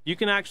 You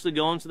can actually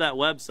go onto that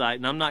website,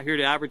 and I'm not here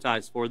to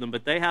advertise for them,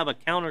 but they have a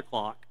counter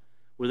clock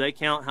where they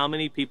count how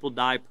many people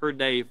die per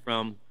day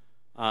from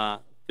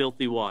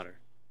filthy water,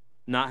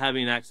 not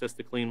having access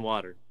to clean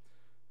water.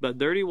 But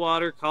dirty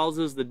water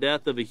causes the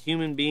death of a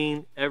human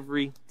being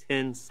every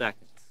 10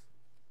 seconds.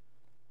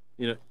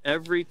 You know,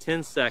 every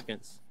 10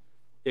 seconds,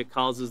 it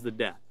causes the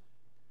death.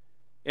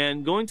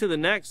 And going to the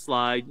next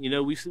slide, you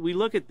know, we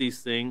look at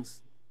these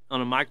things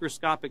on a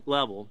microscopic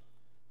level,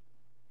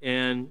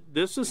 and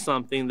this is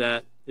something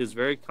that is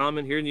very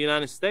common here in the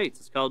United States.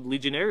 It's called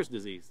Legionnaire's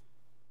disease.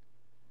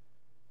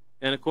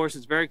 And of course,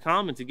 it's very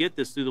common to get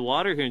this through the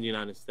water here in the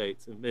United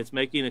States. And it's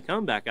making a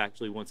comeback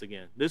actually once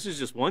again. This is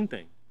just one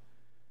thing.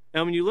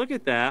 And when you look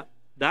at that,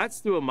 that's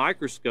through a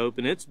microscope,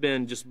 and it's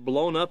been just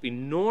blown up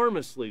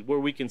enormously where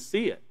we can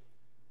see it.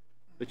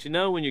 But you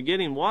know, when you're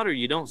getting water,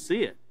 you don't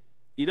see it.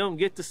 You don't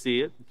get to see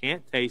it, you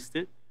can't taste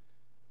it,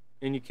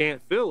 and you can't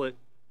feel it.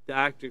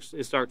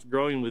 It starts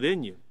growing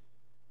within you.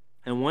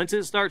 And once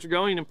it starts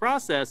growing and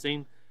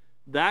processing,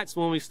 that's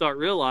when we start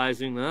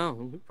realizing,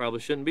 oh, we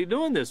probably shouldn't be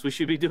doing this. We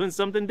should be doing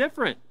something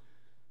different.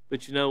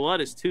 But you know what?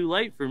 It's too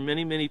late for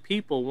many, many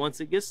people once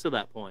it gets to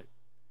that point.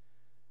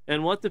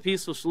 And what the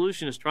Peaceful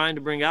Solution is trying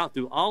to bring out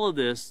through all of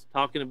this,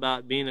 talking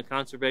about being a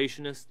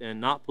conservationist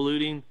and not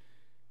polluting,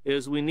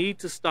 is we need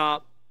to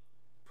stop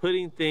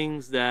putting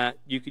things that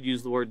you could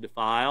use the word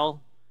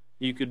defile,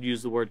 you could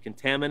use the word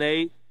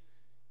contaminate,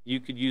 you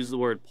could use the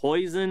word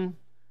poison.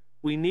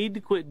 We need to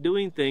quit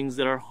doing things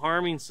that are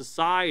harming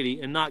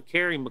society and not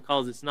caring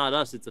because it's not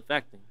us it's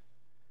affecting.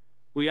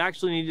 We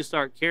actually need to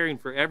start caring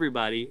for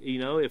everybody. You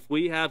know, if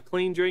we have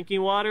clean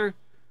drinking water,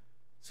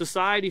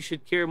 society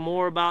should care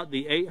more about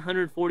the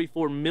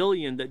 844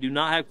 million that do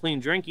not have clean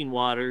drinking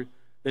water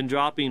than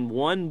dropping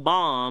one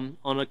bomb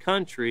on a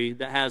country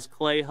that has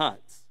clay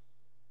huts.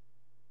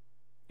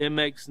 It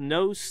makes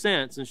no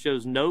sense and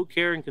shows no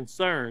care and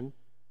concern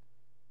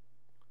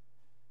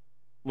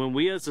when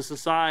we as a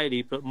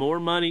society put more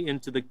money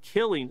into the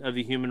killing of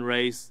the human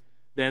race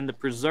than the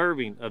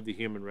preserving of the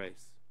human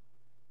race.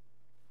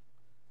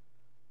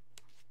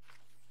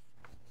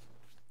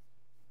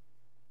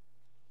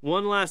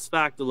 One last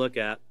fact to look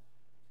at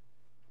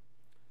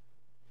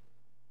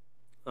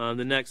on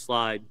the next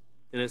slide,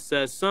 and it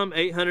says some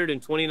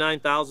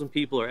 829,000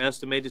 people are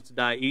estimated to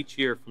die each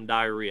year from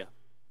diarrhea.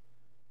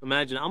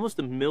 Imagine almost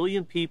 1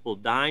 million people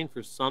dying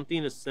for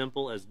something as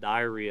simple as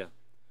diarrhea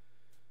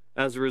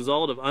as a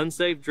result of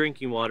unsafe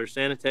drinking water,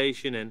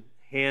 sanitation, and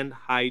hand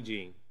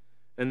hygiene.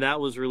 and that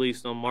was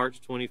released on March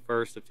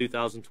 21st of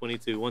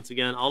 2022. Once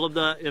again, all of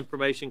the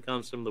information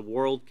comes from the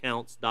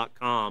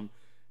worldcounts.com,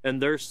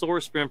 and their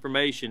source for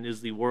information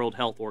is the World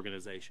Health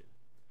Organization,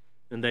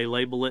 and they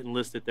label it and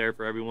list it there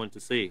for everyone to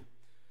see.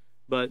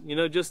 But, you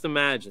know, just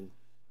imagine.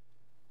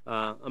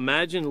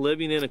 Imagine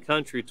living in a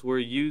country to where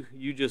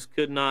you just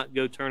could not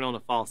go turn on a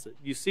faucet.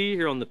 You see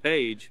here on the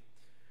page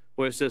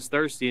where it says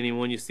thirsty, and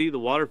when you see the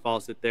water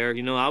faucet there,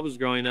 you know, I was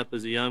growing up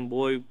as a young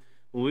boy.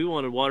 When we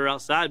wanted water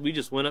outside, we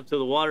just went up to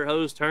the water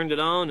hose, turned it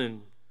on,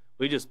 and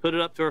we just put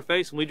it up to our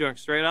face, and we drank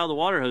straight out of the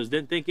water hose.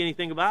 Didn't think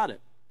anything about it.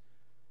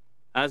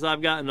 As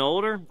I've gotten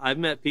older, I've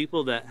met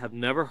people that have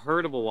never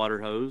heard of a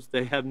water hose.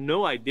 They have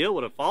no idea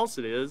what a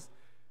faucet is.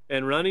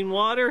 And running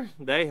water,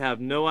 they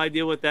have no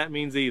idea what that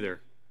means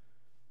either.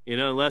 You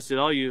know, unless it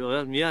all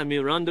yeah, me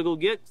run to go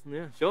get,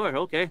 yeah, sure,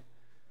 okay.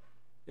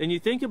 And you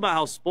think about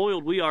how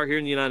spoiled we are here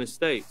in the United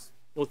States.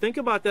 Well, think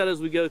about that as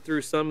we go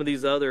through some of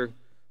these other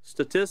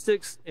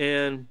statistics.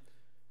 And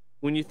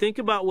when you think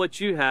about what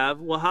you have,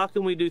 well, how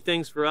can we do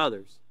things for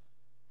others?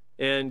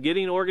 And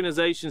getting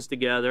organizations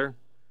together,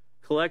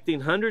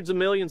 collecting hundreds of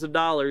millions of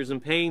dollars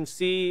and paying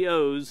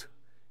CEOs,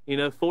 you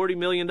know, $40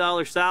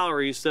 million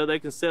salaries so they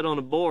can sit on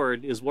a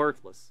board is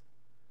worthless.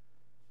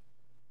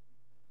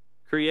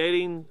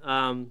 Creating,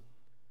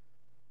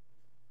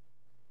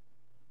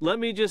 let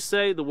me just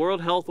say, the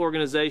World Health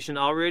Organization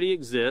already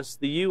exists,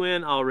 the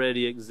UN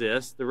already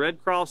exists, the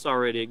Red Cross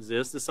already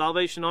exists, the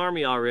Salvation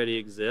Army already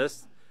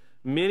exists,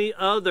 many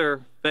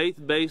other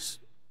faith-based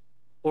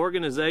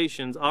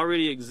organizations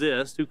already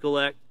exist who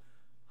collect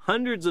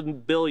hundreds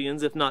of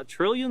billions, if not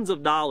trillions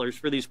of dollars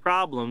for these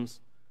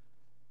problems,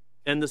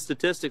 and the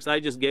statistics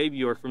I just gave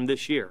you are from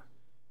this year.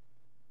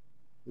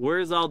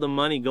 Where's all the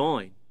money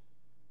going?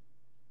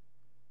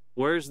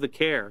 Where's the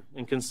care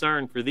and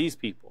concern for these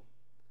people?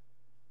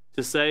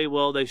 To say,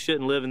 well, they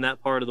shouldn't live in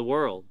that part of the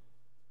world.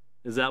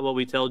 Is that what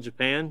we tell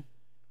Japan?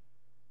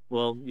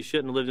 Well, you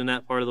shouldn't have lived in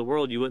that part of the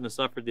world. You wouldn't have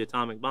suffered the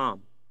atomic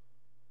bomb.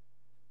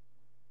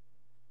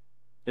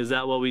 Is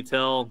that what we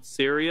tell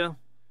Syria?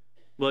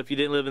 Well, if you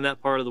didn't live in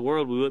that part of the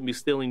world, we wouldn't be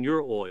stealing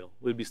your oil.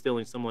 We'd be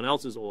stealing someone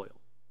else's oil.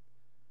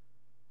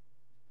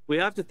 We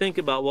have to think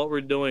about what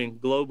we're doing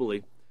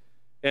globally.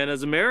 And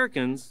as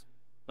Americans,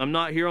 I'm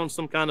not here on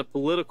some kind of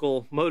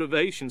political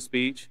motivation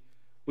speech.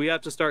 We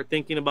have to start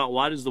thinking about,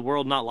 why does the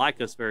world not like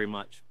us very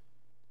much?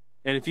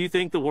 And if you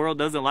think the world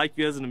doesn't like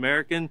you as an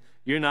American,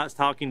 you're not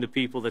talking to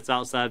people that's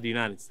outside the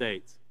United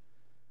States.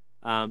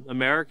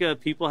 America,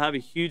 people have a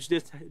huge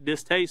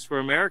distaste for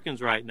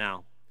Americans right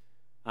now.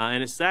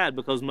 And it's sad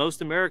because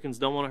most Americans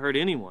don't want to hurt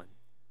anyone.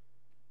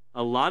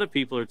 A lot of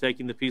people are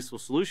taking the peaceful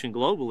solution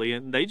globally,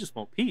 and they just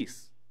want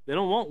peace. They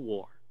don't want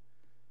war.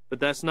 But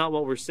that's not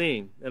what we're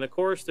seeing. And of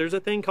course, there's a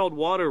thing called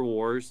water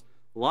wars.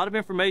 A lot of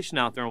information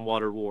out there on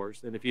water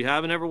wars. And if you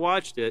haven't ever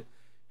watched it,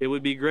 it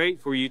would be great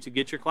for you to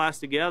get your class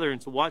together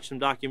and to watch some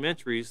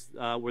documentaries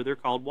where they're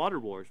called water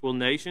wars. Well,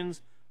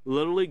 nations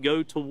literally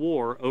go to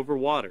war over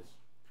water.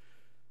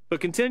 But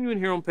continuing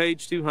here on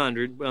page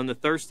 200, on the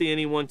thirsty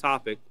anyone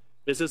topic,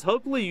 it says,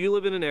 hopefully you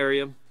live in an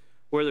area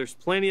where there's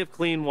plenty of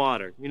clean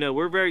water. You know,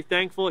 we're very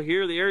thankful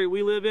here. The area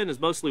we live in is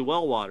mostly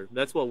well water.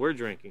 That's what we're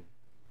drinking.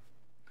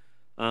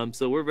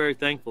 So we're very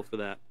thankful for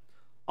that.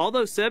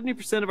 Although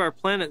 70% of our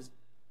planet's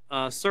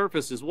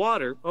surface is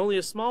water, only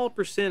a small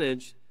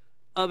percentage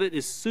of it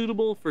is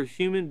suitable for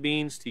human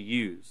beings to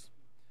use.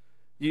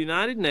 The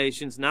United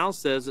Nations now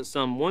says that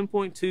some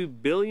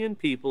 1.2 billion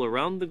people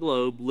around the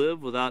globe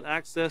live without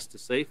access to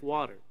safe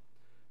water.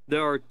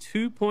 There are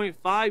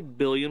 2.5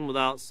 billion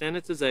without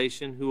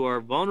sanitization who are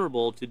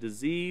vulnerable to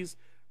disease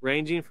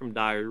ranging from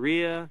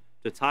diarrhea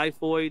to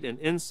typhoid and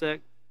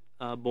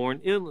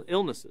insect-borne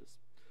illnesses.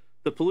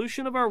 The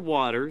pollution of our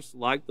waters,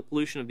 like the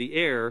pollution of the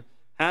air,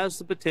 has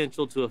the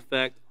potential to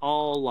affect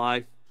all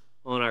life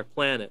on our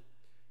planet.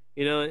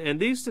 You know, and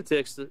these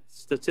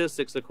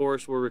statistics, of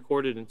course, were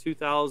recorded in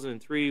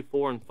 2003,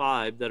 4, and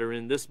 5 that are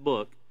in this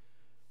book.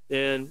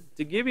 And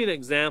to give you an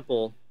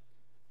example,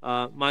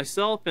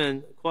 myself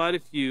and quite a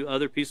few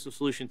other Peaceful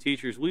Solution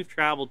teachers, we've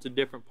traveled to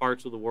different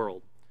parts of the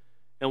world.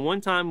 And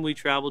one time we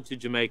traveled to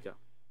Jamaica.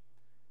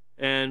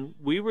 And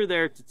we were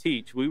there to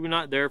teach. We were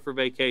not there for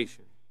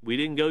vacation. We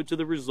didn't go to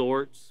the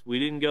resorts. We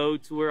didn't go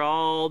to where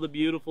all the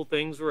beautiful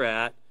things were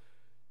at.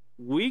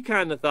 We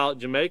kind of thought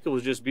Jamaica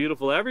was just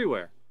beautiful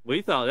everywhere.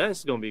 We thought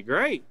that's going to be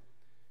great.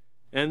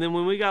 And then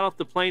when we got off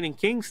the plane in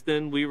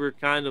Kingston, we were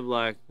kind of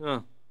like,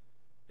 oh,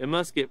 it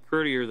must get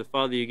prettier the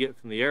farther you get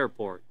from the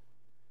airport.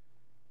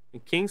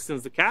 And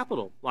Kingston's the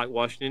capital, like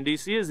Washington,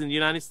 D.C. is in the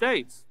United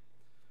States.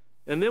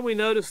 And then we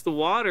noticed the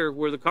water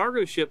where the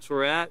cargo ships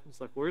were at.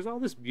 It's like, where's all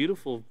this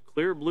beautiful,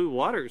 clear blue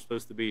water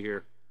supposed to be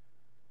here?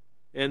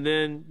 And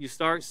then you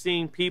start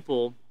seeing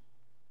people,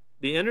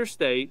 the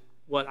interstate,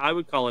 what I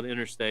would call an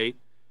interstate,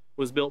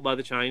 was built by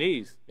the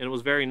Chinese. And it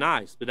was very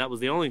nice, but that was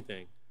the only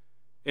thing.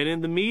 And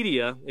in the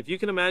media, if you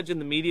can imagine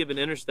the media of an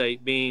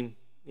interstate being,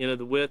 you know,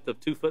 the width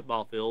of 2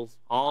 football fields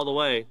all the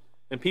way,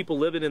 and people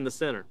living in the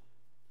center.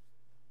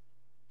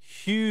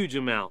 Huge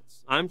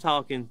amounts. I'm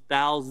talking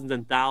thousands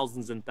and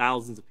thousands and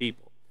thousands of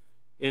people.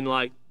 in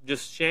like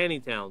just shanty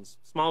towns,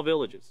 small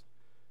villages.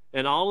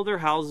 And all of their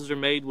houses are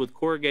made with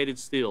corrugated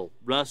steel,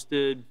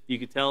 rusted. You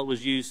could tell it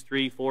was used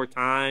 3-4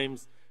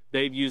 times.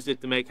 They've used it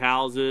to make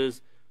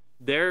houses.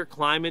 Their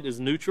climate is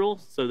neutral,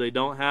 so they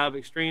don't have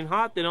extreme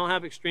hot, they don't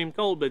have extreme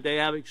cold, but they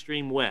have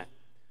extreme wet.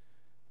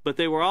 But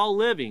they were all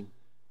living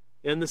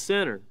in the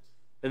center.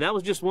 And that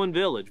was just one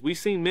village. We've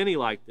seen many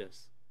like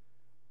this.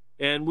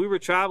 And we were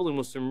traveling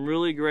with some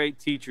really great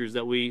teachers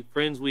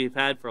friends we've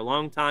had for a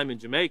long time in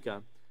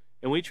Jamaica.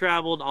 And we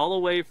traveled all the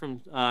way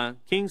from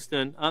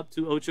Kingston up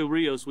to Ocho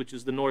Rios, which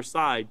is the north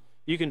side.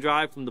 You can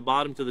drive from the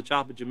bottom to the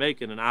top of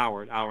Jamaica in an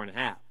hour and a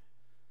half.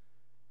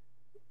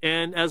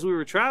 And as we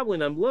were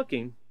traveling, I'm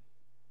looking,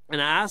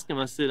 and I asked him,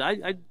 I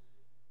said,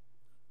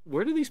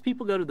 where do these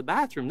people go to the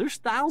bathroom? There's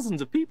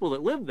thousands of people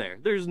that live there.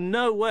 There's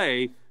no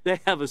way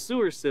they have a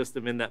sewer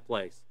system in that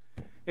place.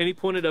 And he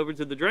pointed over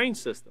to the drain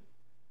system.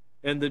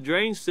 And the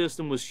drain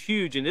system was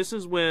huge. And this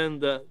is when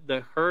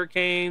the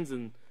hurricanes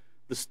and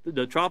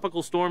the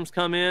tropical storms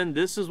come in.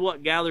 This is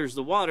what gathers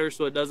the water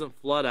so it doesn't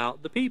flood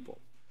out the people.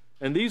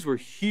 And these were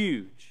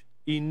huge,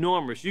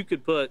 enormous. You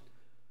could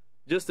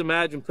just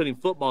imagine putting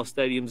football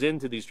stadiums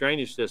into these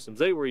drainage systems.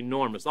 They were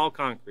enormous, all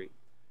concrete.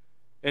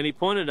 And he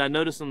pointed, I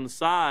noticed on the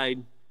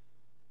side,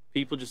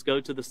 people just go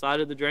to the side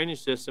of the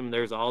drainage system, and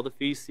there's all the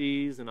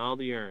feces and all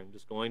the urine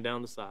just going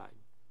down the side.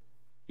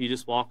 You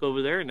just walk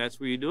over there, and that's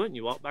where you do it, and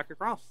you walk back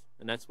across,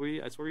 and that's where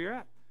you're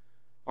at.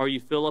 Or you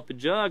fill up a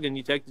jug and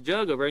you take the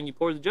jug over and you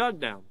pour the jug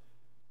down.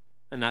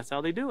 And that's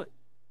how they do it.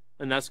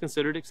 And that's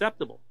considered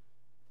acceptable.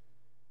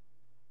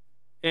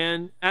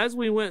 And as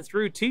we went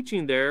through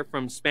teaching there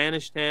from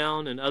Spanish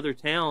Town and other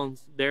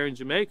towns there in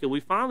Jamaica, we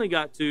finally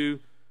got to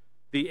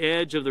the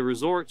edge of the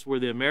resorts where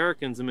the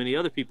Americans and many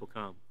other people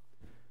come.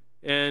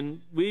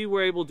 And we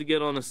were able to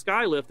get on a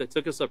sky lift that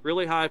took us up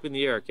really high up in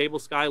the air, a cable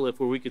sky lift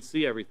where we could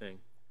see everything.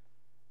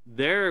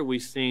 There we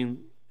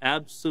seen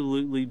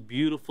absolutely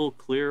beautiful,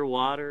 clear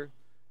water.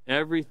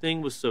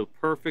 Everything was so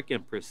perfect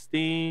and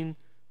pristine.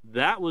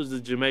 That was the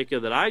Jamaica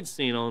that I'd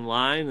seen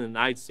online and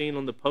I'd seen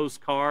on the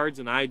postcards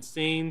and I'd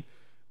seen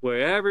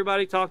where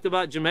everybody talked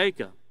about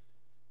Jamaica.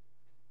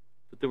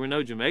 But there were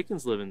no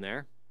Jamaicans living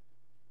there.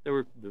 There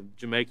were the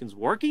Jamaicans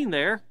working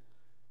there,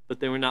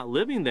 but they were not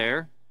living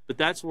there. But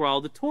that's where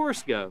all the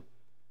tourists go.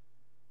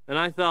 And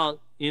I thought,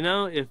 you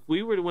know, if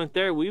we would have went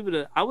there,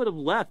 I would have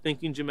left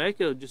thinking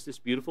Jamaica was just this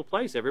beautiful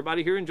place.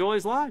 Everybody here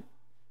enjoys life.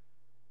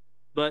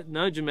 But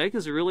no,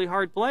 Jamaica's a really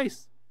hard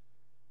place.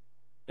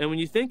 And when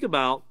you think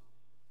about,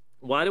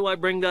 why do I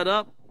bring that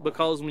up?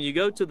 Because when you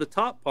go to the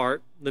top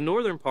part, the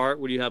northern part,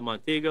 where you have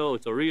Montego,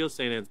 Ocho Rios,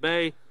 St. Anne's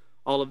Bay,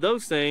 all of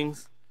those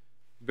things,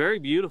 very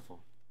beautiful.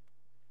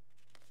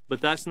 But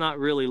that's not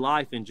really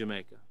life in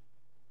Jamaica.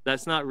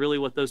 That's not really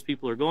what those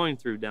people are going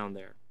through down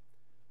there.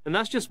 And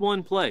that's just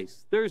one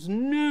place. There's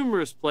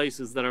numerous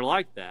places that are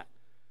like that.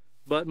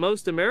 But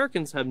most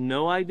Americans have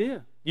no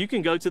idea. You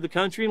can go to the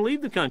country and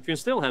leave the country and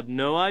still have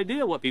no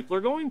idea what people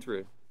are going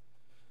through.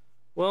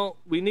 Well,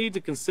 we need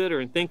to consider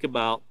and think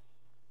about,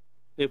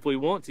 if we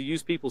want to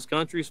use people's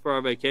countries for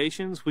our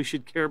vacations, we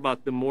should care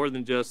about them more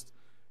than just,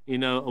 you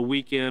know, a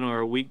weekend or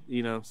a week,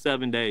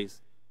 7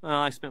 days. Well,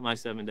 I spent my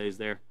 7 days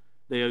there.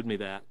 They owed me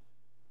that.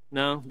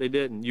 No, they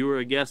didn't. You were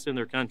a guest in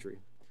their country.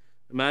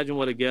 Imagine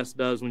what a guest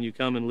does when you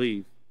come and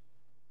leave.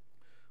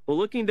 Well,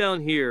 looking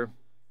down here,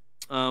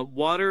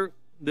 water,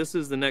 this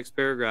is the next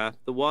paragraph.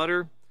 The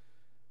water,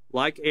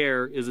 like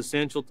air, is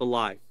essential to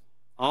life.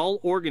 All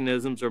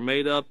organisms are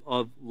made up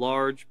of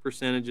large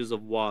percentages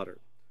of water.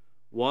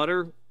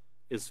 Water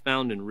is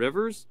found in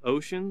rivers,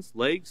 oceans,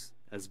 lakes,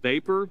 as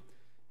vapor,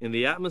 in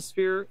the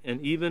atmosphere,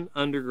 and even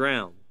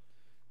underground.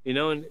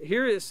 And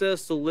here it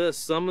says to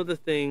list some of the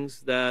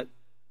things that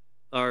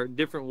are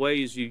different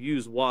ways you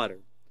use water.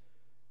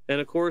 And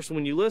of course,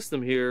 when you list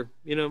them here,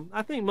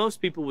 I think most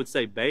people would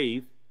say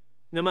bathe.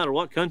 No matter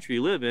what country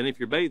you live in, if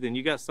you're bathing,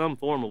 you got some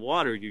form of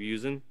water you're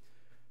using.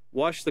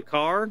 Wash the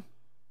car.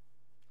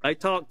 I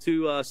talked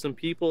to some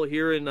people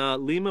here in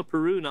Lima,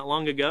 Peru not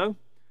long ago,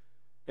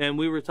 and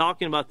we were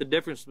talking about the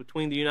difference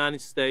between the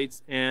United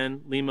States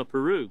and Lima,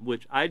 Peru,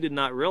 which I did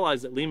not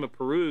realize that Lima,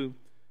 Peru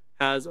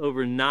has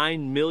over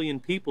 9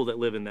 million people that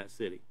live in that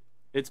city.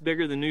 It's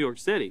bigger than New York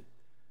City.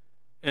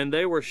 And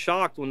they were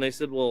shocked when they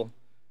said, well,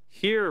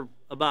 here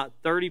about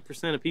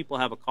 30% of people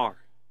have a car.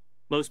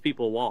 Most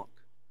people walk.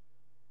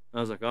 I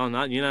was like, oh,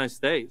 not in the United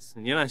States.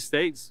 In the United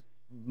States,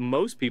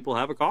 most people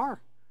have a car.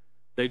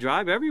 They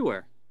drive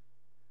everywhere.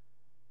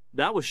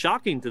 That was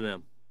shocking to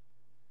them.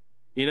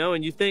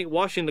 And you think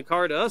washing the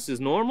car to us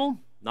is normal?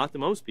 Not to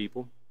most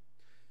people.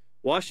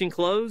 Washing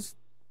clothes,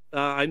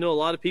 I know a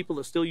lot of people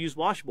that still use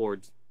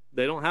washboards.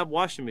 They don't have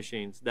washing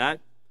machines.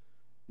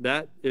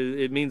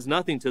 It means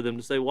nothing to them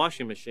to say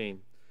washing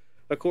machine.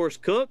 Of course,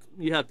 cook,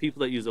 you have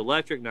people that use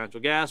electric,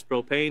 natural gas,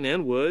 propane,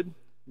 and wood.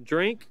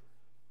 Drink,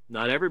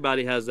 not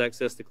everybody has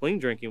access to clean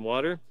drinking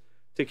water.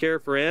 To care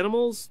for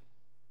animals,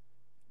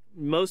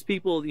 most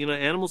people,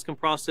 animals can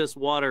process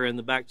water and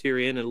the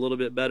bacteria in it a little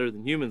bit better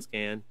than humans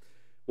can.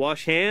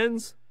 Wash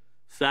hands,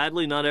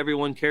 sadly, not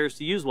everyone cares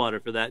to use water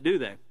for that, do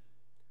they?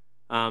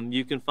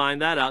 You can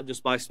find that out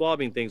just by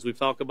swabbing things. We've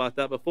talked about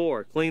that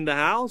before. Clean the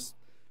house.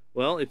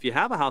 Well, if you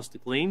have a house to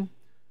clean,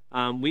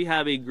 we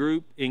have a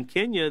group in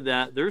Kenya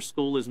that their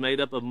school is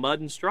made up of mud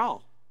and straw.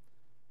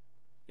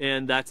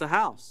 And that's a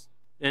house.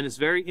 And it's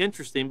very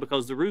interesting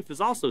because the roof is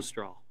also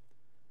straw.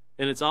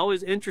 And it's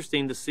always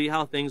interesting to see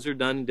how things are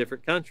done in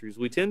different countries.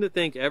 We tend to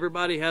think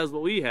everybody has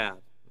what we have.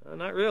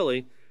 Not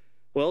really.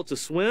 Well, to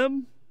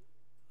swim,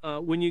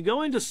 when you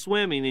go into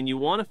swimming and you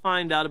want to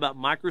find out about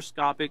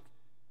microscopic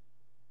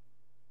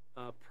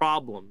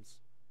problems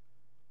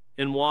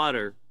in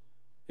water,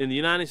 in the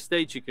United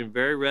States, you can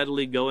very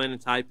readily go in and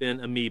type in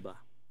amoeba.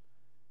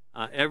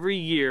 Every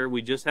year,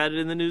 we just had it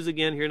in the news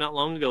again here not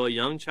long ago, a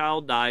young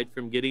child died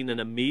from getting an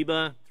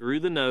amoeba through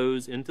the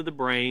nose into the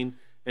brain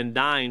and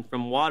dying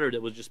from water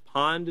that was just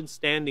pond and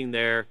standing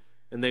there,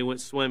 and they went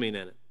swimming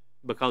in it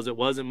because it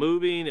wasn't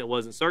moving, it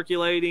wasn't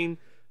circulating,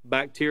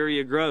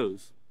 bacteria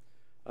grows.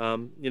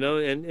 You know,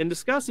 and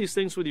discuss these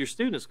things with your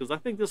students, because I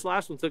think this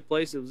last one took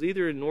place, it was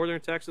either in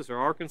northern Texas or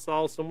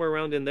Arkansas, somewhere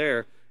around in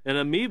there. And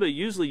amoeba,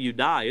 usually you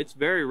die. It's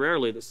very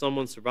rarely that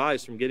someone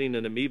survives from getting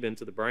an amoeba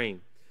into the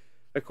brain.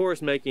 Of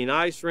course, making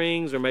ice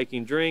rings or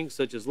making drinks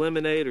such as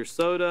lemonade or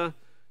soda,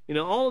 you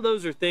know, all of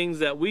those are things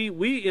that we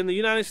in the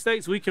United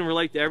States, we can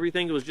relate to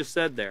everything that was just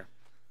said there.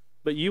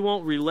 But you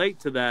won't relate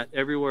to that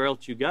everywhere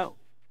else you go.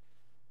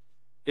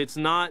 It's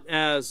not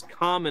as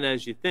common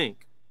as you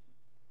think.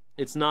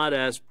 It's not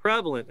as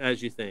prevalent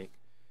as you think.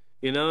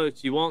 You know,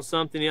 if you want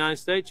something in the United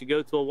States, you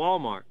go to a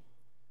Walmart.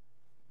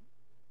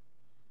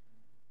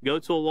 Go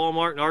to a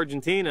Walmart in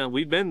Argentina.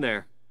 We've been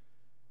there.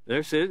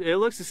 It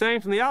looks the same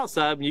from the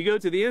outside. When you go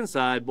to the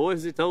inside, boy,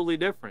 is it totally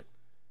different.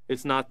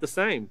 It's not the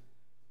same.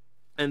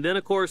 And then,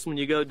 of course, when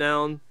you go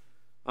down,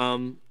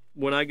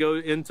 when I go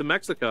into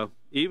Mexico,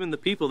 even the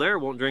people there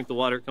won't drink the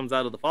water that comes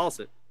out of the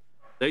faucet.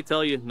 They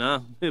tell you,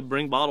 no,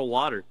 bring bottled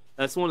water.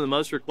 That's one of the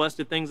most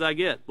requested things I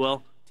get.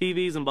 Well,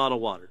 TVs and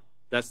bottled water.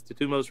 That's the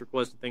two most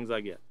requested things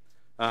I get.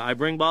 I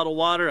bring bottled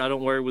water. I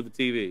don't worry with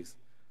the TVs.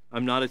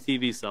 I'm not a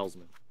TV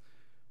salesman.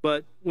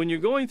 But when you're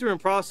going through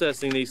and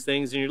processing these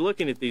things and you're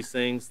looking at these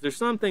things, there's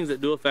some things that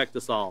do affect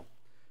us all.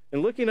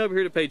 And looking over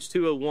here to page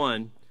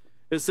 201,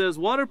 it says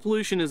water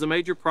pollution is a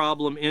major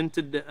problem in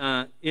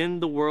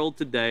the world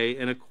today,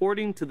 and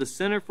according to the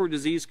Center for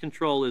Disease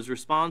Control, is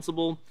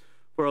responsible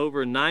for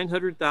over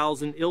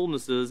 900,000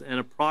 illnesses and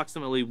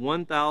approximately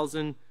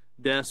 1,000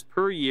 deaths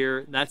per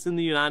year. That's in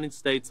the United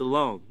States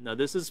alone. Now,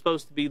 this is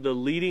supposed to be the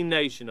leading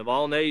nation of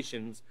all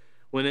nations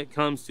when it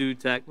comes to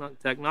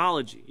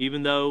technology,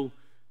 even though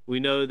we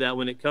know that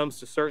when it comes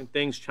to certain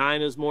things,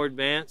 China is more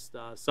advanced.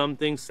 Some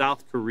things,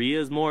 South Korea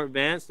is more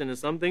advanced, and in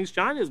some things,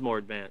 China is more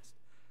advanced.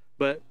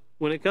 But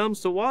when it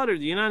comes to water,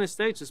 the United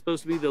States is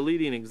supposed to be the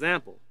leading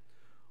example.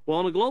 Well,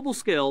 on a global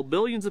scale,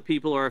 billions of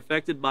people are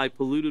affected by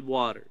polluted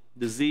water.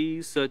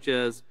 Disease such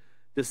as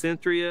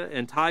dysentery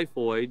and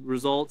typhoid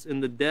results in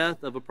the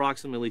death of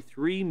approximately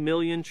 3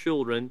 million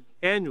children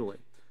annually.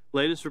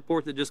 Latest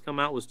report that just came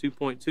out was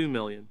 2.2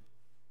 million.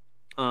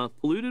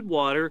 Polluted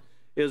water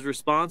is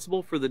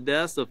responsible for the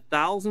deaths of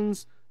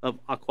thousands of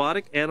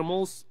aquatic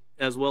animals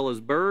as well as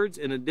birds.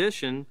 In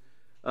addition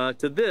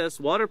to this,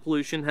 water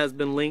pollution has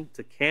been linked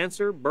to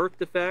cancer, birth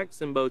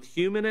defects in both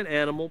human and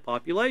animal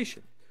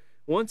population.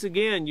 Once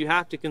again, you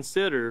have to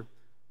consider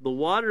the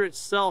water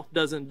itself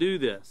doesn't do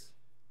this.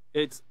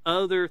 It's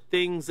other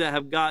things that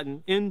have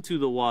gotten into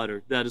the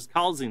water that is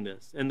causing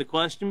this. And the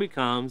question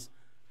becomes,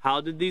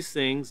 how did these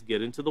things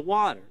get into the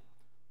water?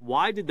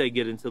 Why did they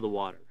get into the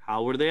water?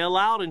 How were they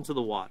allowed into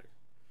the water?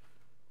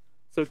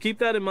 So keep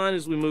that in mind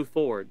as we move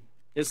forward.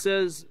 It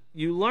says,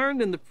 you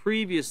learned in the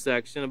previous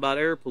section about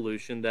air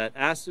pollution that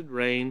acid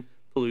rain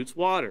pollutes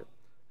water.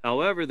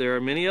 However, there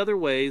are many other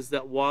ways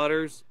that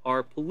waters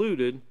are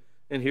polluted,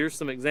 and here's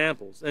some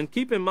examples. And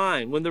keep in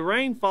mind, when the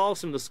rain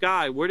falls from the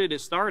sky, where did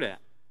it start at?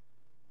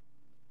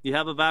 You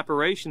have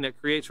evaporation that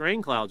creates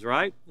rain clouds,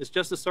 right? It's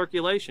just a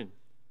circulation.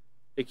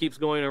 It keeps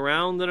going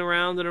around and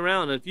around and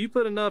around. And if you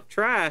put enough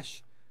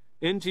trash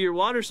into your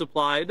water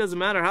supply, it doesn't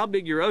matter how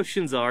big your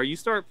oceans are, you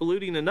start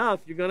polluting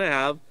enough, you're going to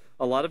have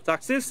a lot of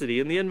toxicity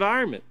in the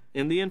environment,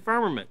 in the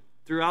firmament,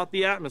 throughout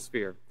the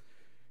atmosphere.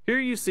 Here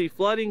you see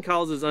flooding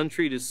causes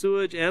untreated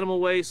sewage,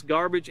 animal waste,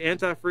 garbage,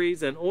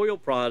 antifreeze, and oil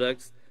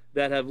products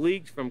that have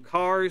leaked from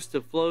cars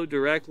to flow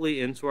directly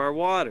into our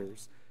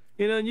waters.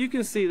 You know, and you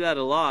can see that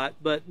a lot,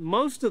 but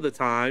most of the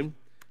time,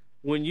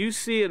 when you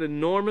see an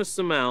enormous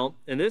amount,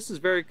 and this is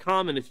very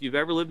common if you've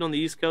ever lived on the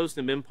East Coast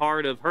and been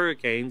part of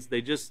hurricanes,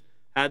 they just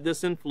had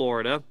this in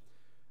Florida.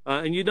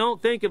 And you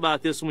don't think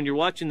about this when you're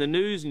watching the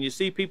news and you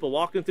see people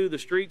walking through the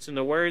streets and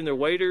they're wearing their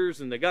waders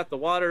and they got the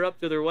water up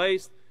to their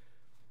waist.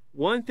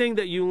 One thing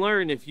that you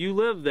learn if you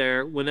live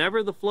there,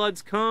 whenever the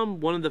floods come,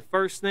 one of the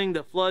first things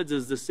that floods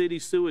is the city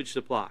sewage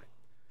supply.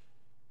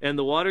 And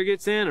the water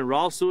gets in and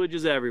raw sewage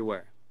is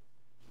everywhere.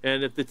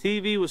 And if the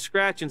TV was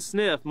scratch and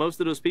sniff, most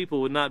of those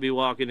people would not be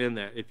walking in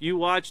there. If you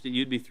watched it,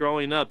 you'd be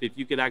throwing up if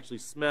you could actually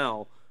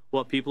smell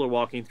what people are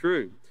walking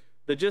through.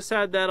 They just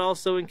had that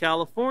also in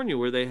California,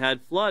 where they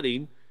had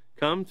flooding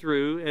come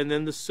through, and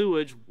then the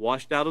sewage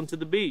washed out onto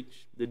the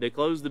beach. Did they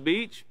close the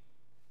beach?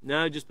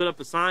 No, just put up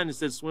a sign that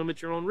said swim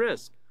at your own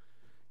risk.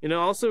 You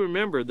know, also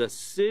remember, the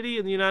city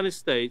in the United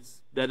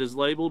States that is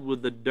labeled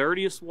with the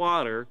dirtiest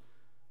water,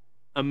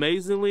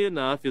 amazingly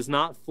enough, is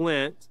not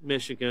Flint,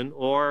 Michigan,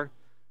 or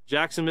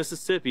Jackson,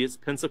 Mississippi. It's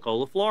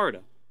Pensacola,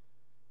 Florida.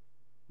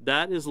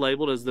 That is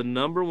labeled as the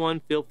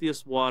 #1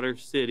 filthiest water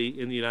city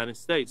in the United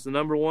States. The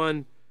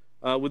 #1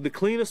 with the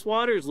cleanest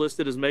water is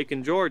listed as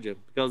Macon, Georgia,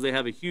 because they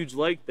have a huge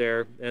lake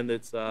there, and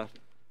it's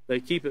they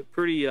keep it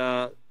pretty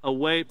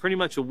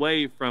much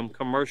away from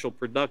commercial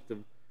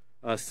productive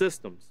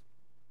systems.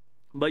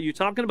 But you're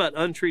talking about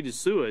untreated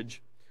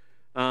sewage.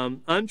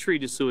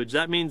 Untreated sewage,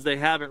 that means they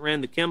haven't ran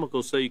the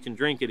chemicals so you can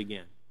drink it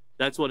again.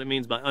 That's what it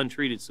means by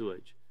untreated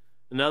sewage.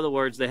 In other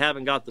words, they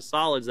haven't got the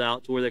solids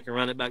out to where they can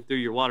run it back through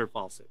your water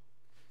faucet.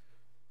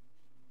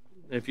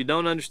 If you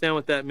don't understand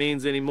what that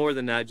means any more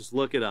than that, just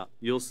look it up.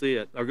 You'll see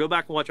it. Or go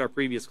back and watch our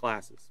previous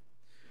classes.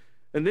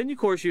 And then, of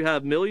course, you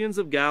have millions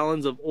of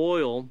gallons of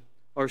oil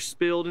are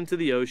spilled into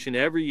the ocean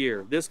every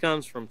year. This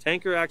comes from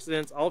tanker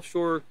accidents,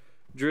 offshore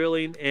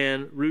drilling,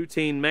 and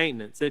routine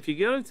maintenance. If you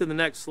go to the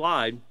next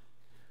slide,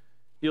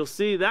 you'll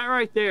see that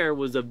right there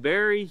was a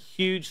very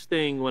huge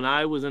thing when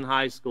I was in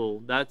high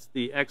school. That's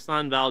the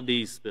Exxon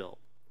Valdez spill.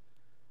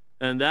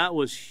 And that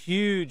was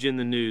huge in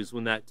the news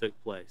when that took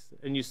place.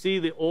 And you see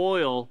the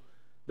oil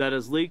that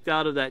has leaked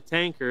out of that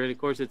tanker, and of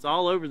course it's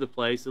all over the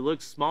place. It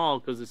looks small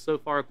because it's so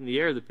far up in the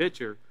air, the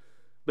picture.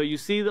 But you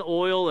see the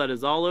oil that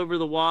is all over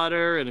the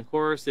water, and of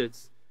course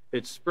it's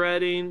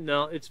spreading.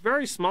 Now, it's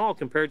very small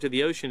compared to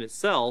the ocean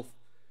itself.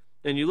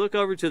 And you look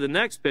over to the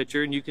next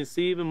picture, and you can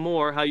see even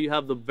more how you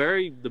have the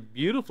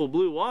beautiful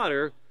blue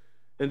water,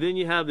 and then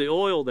you have the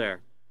oil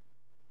there,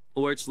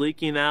 where it's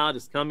leaking out,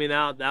 it's coming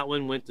out. That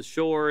one went to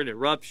shore, and it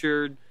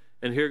ruptured,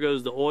 and here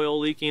goes the oil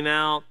leaking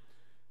out.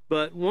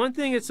 But one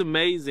thing that's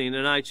amazing,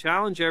 and I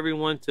challenge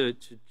everyone to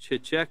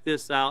check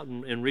this out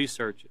and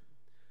research it.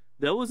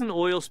 There was an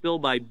oil spill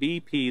by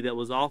BP that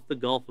was off the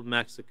Gulf of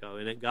Mexico,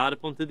 and it got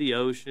up onto the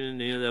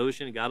ocean,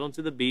 it got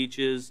onto the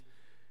beaches.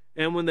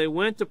 And when they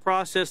went to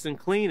process and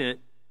clean it,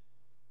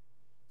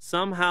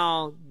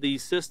 somehow the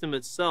system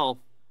itself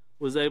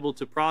was able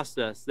to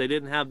process. They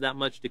didn't have that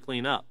much to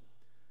clean up.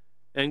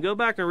 And go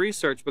back and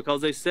research,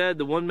 because they said,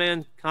 the one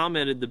man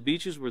commented, the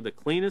beaches were the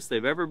cleanest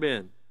they've ever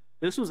been.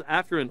 This was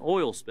after an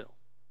oil spill.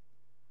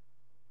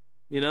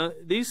 You know,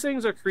 these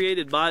things are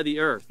created by the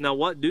earth. Now,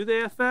 what do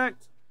they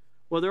affect?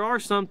 Well, there are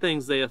some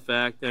things they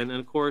affect, and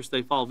of course,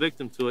 they fall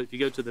victim to it. If you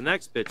go to the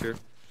next picture,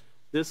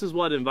 this is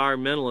what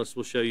environmentalists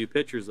will show you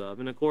pictures of.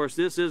 And of course,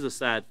 this is a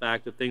sad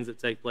fact of things that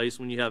take place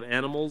when you have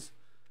animals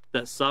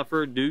that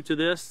suffer due to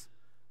this.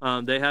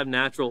 They have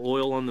natural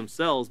oil on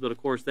themselves, but of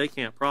course, they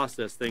can't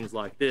process things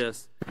like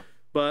this.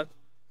 But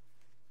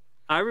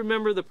I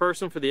remember the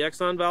person for the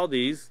Exxon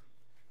Valdez.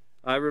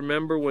 I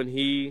remember when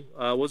he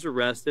was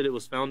arrested, it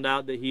was found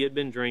out that he had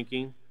been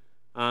drinking.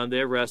 They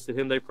arrested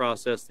him, they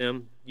processed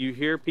him. You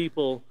hear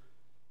people,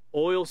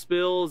 oil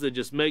spills, it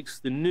just makes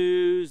the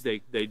news.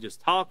 They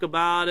just talk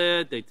about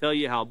it. They tell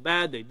you how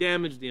bad they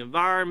damage the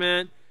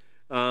environment.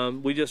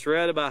 We just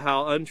read about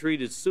how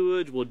untreated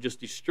sewage will just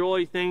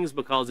destroy things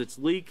because it's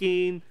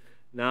leaking.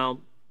 Now,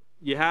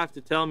 you have to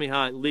tell me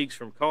how it leaks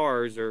from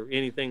cars or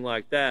anything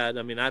like that.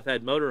 I mean, I've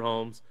had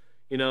motorhomes.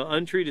 You know,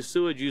 untreated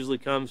sewage usually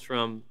comes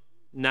from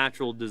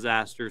natural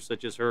disasters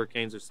such as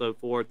hurricanes or so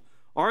forth.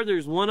 Or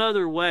there's one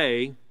other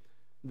way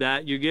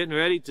that you're getting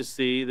ready to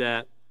see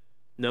that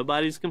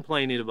nobody's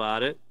complaining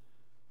about it.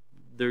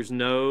 There's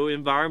no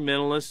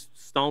environmentalists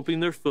stomping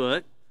their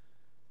foot.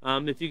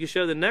 If you can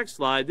show the next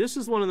slide, this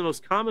is one of the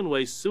most common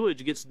ways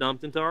sewage gets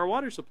dumped into our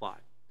water supply.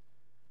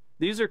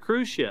 These are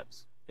cruise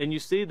ships, and you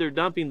see they're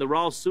dumping the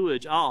raw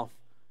sewage off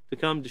to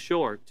come to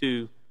shore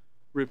to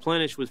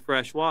replenish with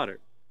fresh water.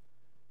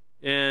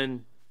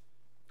 And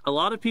a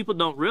lot of people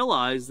don't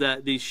realize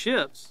that these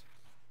ships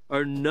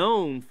are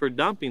known for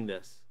dumping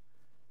this.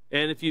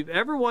 And if you've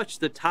ever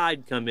watched the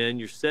tide come in,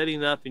 you're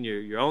setting up and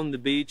you're on the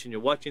beach and you're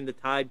watching the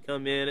tide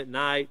come in at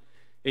night,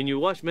 and you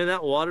watch, man,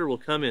 that water will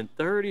come in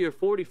 30 or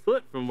 40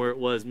 foot from where it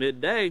was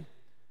midday.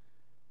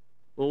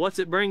 Well, what's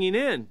it bringing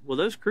in? Well,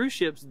 those cruise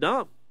ships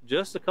dump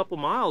just a couple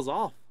miles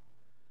off.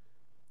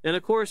 And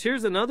of course,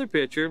 here's another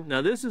picture.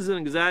 Now, this is an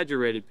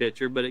exaggerated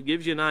picture, but it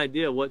gives you an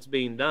idea of what's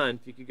being done.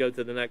 If you could go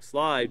to the next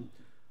slide.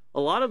 A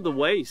lot of the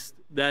waste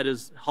that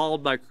is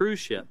hauled by cruise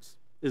ships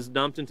is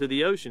dumped into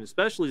the ocean,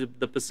 especially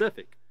the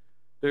Pacific.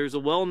 There's a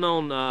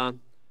well-known,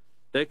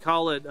 they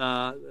call it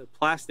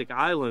plastic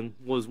island,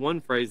 was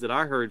one phrase that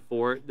I heard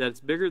for it, that's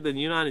bigger than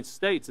the United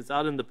States. It's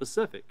out in the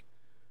Pacific.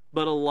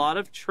 But a lot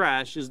of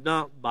trash is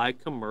dumped by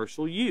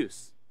commercial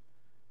use.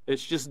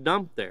 It's just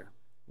dumped there.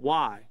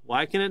 Why?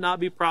 Why can it not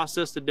be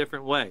processed a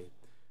different way?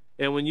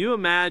 And when you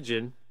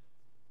imagine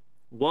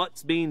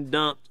what's being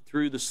dumped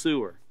through the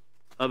sewer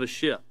of a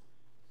ship,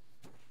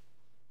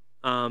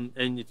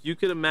 and if you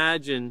could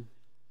imagine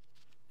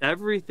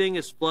everything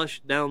is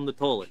flushed down the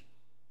toilet,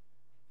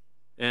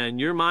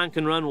 and your mind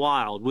can run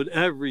wild when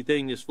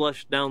everything is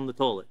flushed down the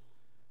toilet.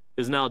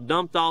 is now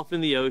dumped off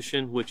in the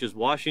ocean, which is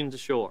washing to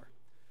shore.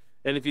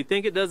 And if you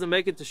think it doesn't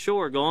make it to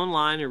shore, go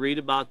online and read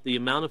about the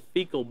amount of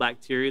fecal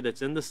bacteria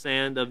that's in the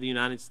sand of the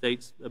United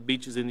States,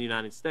 beaches in the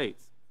United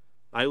States.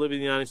 I live in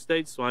the United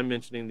States, so I'm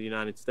mentioning the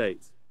United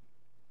States.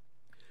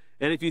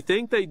 And if you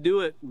think they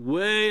do it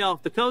way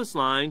off the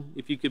coastline,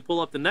 if you could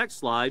pull up the next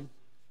slide,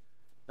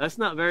 that's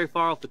not very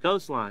far off the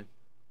coastline.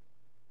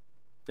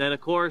 And of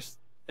course,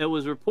 it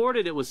was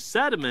reported it was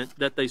sediment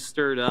that they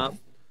stirred up,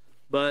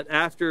 but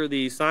after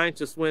the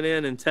scientists went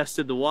in and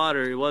tested the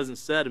water, it wasn't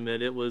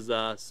sediment, it was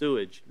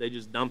sewage. They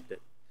just dumped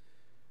it.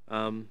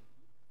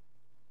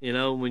 You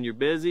know, when you're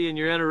busy and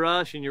you're in a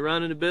rush and you're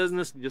running a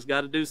business, you just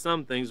got to do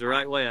some things the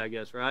right way, I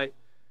guess, right?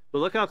 But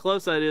look how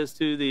close that is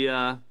to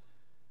the,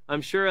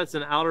 I'm sure that's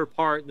an outer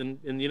part.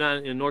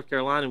 In North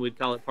Carolina, we'd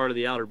call it part of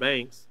the Outer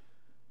Banks.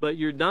 But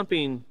you're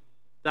dumping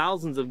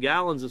thousands of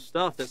gallons of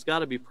stuff that's got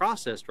to be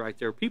processed right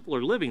there. People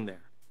are living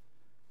there.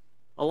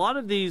 A lot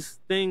of these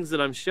things that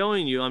I'm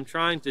showing you, I'm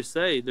trying to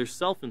say they're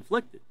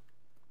self-inflicted.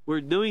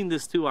 We're doing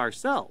this to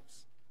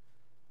ourselves.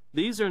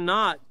 These are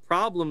not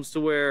problems to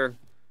where,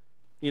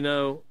 you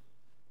know,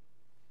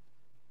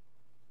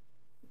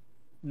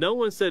 no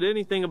one said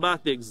anything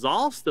about the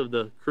exhaust of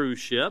the cruise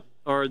ship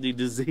or the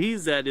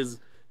disease that is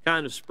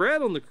kind of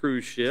spread on the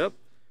cruise ship,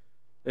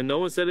 and no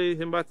one said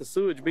anything about the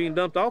sewage being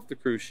dumped off the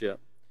cruise ship.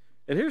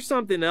 And here's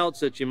something else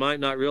that you might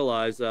not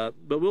realize, but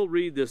we'll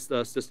read this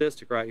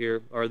statistic right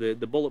here, or the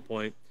bullet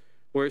point,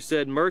 where it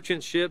said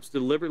merchant ships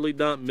deliberately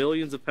dump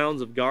millions of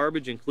pounds of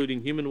garbage,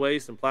 including human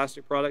waste and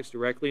plastic products,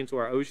 directly into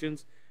our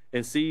oceans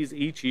and seas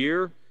each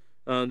year.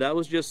 That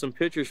was just some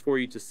pictures for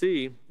you to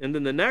see. And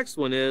then the next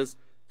one is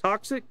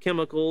toxic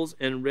chemicals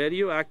and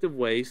radioactive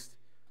waste,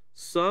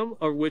 some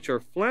of which are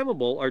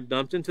flammable, are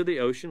dumped into the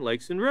ocean,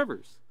 lakes, and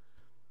rivers.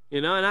 You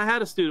know, and I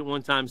had a student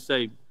one time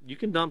say, you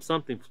can dump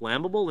something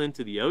flammable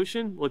into the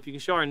ocean? Well, if you can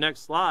show our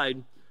next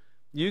slide,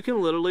 you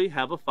can literally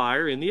have a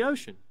fire in the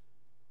ocean.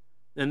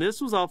 And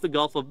this was off the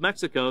Gulf of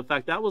Mexico. In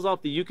fact, that was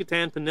off the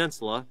Yucatan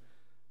Peninsula.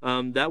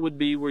 That would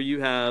be where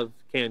you have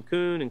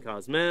Cancun and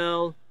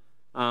Cozumel.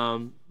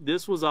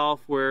 This was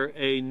off where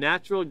a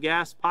natural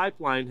gas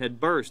pipeline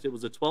had burst. It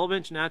was a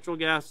 12-inch natural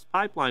gas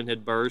pipeline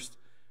had burst.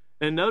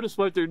 And notice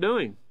what they're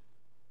doing.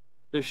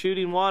 They're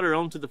shooting water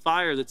onto the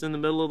fire that's in the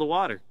middle of the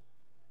water.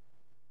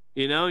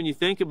 You know, and you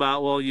think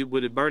about, well,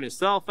 would it burn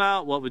itself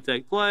out? What would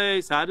take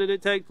place? How did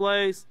it take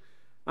place?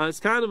 It's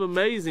kind of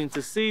amazing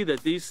to see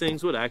that these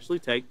things would actually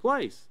take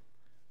place.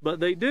 But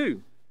they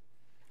do.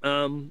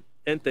 And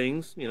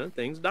things, you know,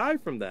 things die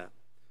from that.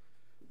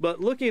 But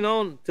looking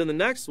on to the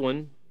next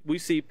one, we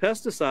see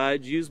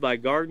pesticides used by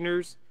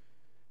gardeners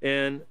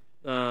and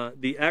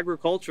the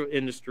agricultural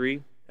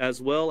industry, as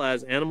well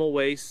as animal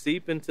waste,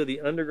 seep into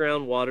the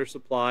underground water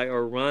supply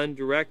or run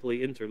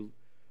directly into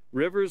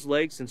rivers,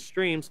 lakes, and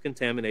streams,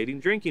 contaminating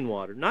drinking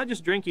water. Not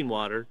just drinking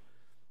water.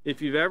 If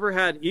you've ever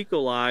had E.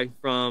 coli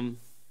from,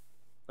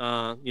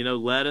 you know,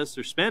 lettuce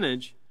or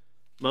spinach,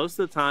 most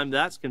of the time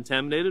that's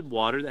contaminated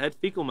water that had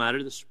fecal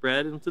matter that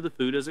spread into the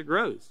food as it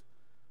grows.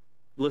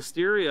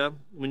 Listeria,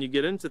 when you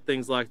get into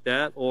things like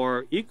that,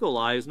 or E.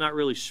 coli, is not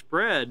really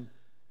spread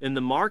in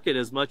the market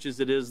as much as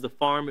it is the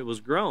farm it was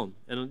grown.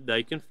 And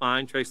they can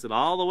trace it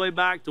all the way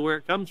back to where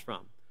it comes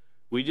from.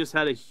 We just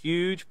had a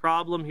huge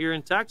problem here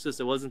in Texas,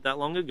 it wasn't that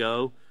long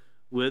ago,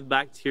 with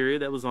bacteria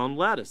that was on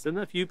lettuce. And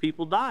a few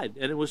people died.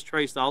 And it was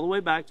traced all the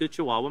way back to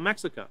Chihuahua,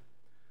 Mexico.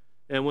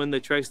 And when they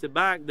traced it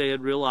back, they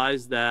had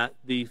realized that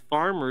the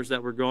farmers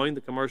that were growing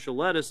the commercial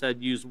lettuce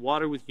had used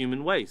water with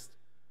human waste.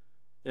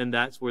 And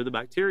that's where the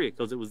bacteria,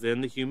 because it was in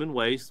the human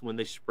waste. When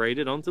they sprayed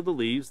it onto the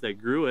leaves, they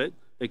grew it,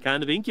 they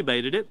kind of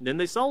incubated it, and then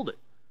they sold it.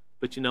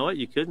 But you know what?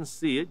 You couldn't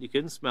see it, you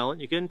couldn't smell it,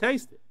 you couldn't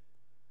taste it.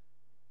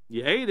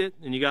 You ate it,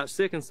 and you got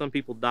sick, and some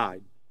people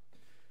died.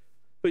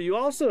 But you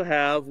also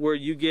have where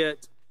you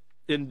get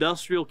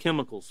industrial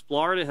chemicals.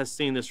 Florida has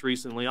seen this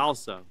recently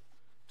also,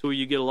 to where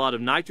you get a lot of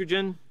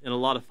nitrogen and a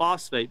lot of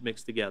phosphate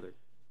mixed together.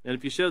 And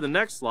if you show the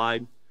next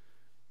slide,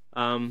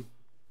 now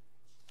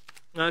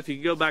if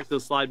you go back to the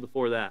slide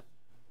before that,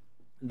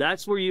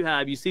 that's where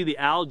you see the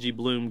algae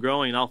bloom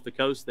growing off the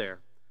coast there.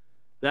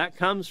 That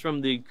comes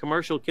from the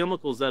commercial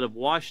chemicals that have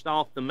washed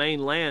off the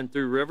main land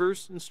through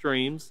rivers and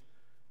streams,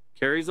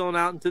 carries on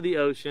out into the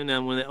ocean,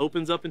 and when it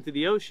opens up into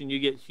the ocean, you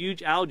get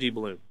huge algae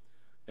bloom.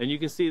 And you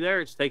can see there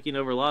it's taking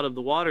over a lot of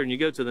the water. And you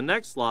go to the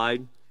next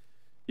slide,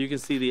 you can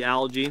see the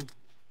algae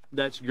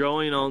that's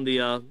growing on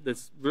the,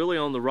 that's really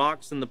on the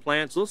rocks and the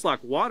plants. It looks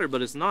like water,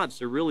 but it's not.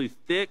 It's a really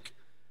thick,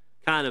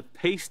 kind of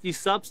pasty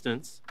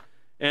substance.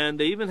 And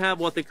they even have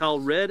what they call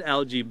red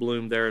algae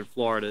bloom there in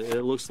Florida.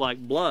 It looks like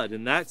blood.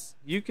 And that's,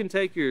 you can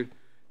take your,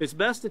 it's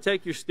best to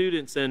take your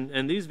students,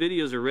 and these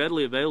videos are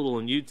readily available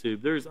on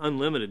YouTube. There's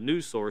unlimited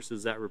news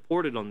sources that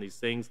reported on these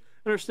things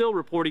and are still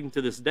reporting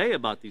to this day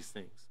about these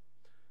things.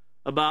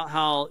 About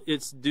how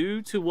it's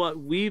due to what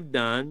we've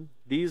done.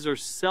 These are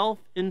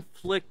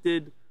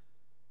self-inflicted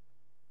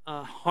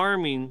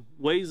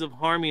ways of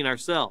harming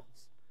ourselves.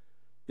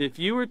 If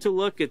you were to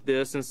look at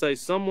this and say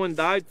someone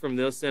died from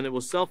this and it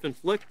was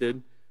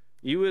self-inflicted,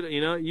 you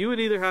would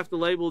either have to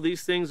label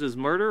these things as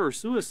murder or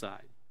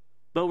suicide.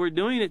 But we're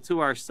doing it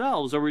to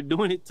ourselves, or we're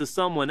doing it to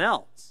someone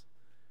else.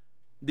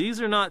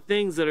 These are not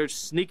things that are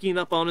sneaking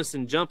up on us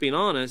and jumping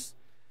on us.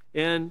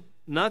 And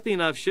nothing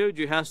I've showed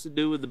you has to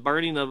do with the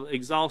burning of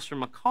exhaust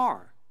from a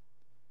car.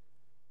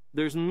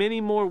 There's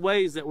many more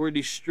ways that we're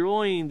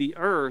destroying the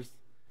earth,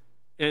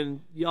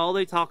 and all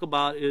they talk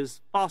about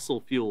is fossil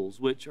fuels,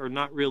 which are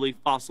not really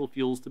fossil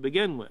fuels to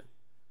begin with.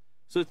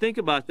 So think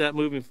about that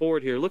moving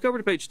forward here. Look over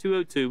to page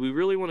 202. We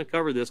really want to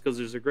cover this because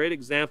there's a great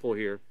example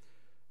here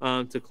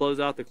to close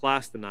out the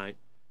class tonight.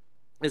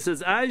 It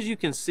says, as you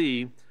can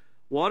see,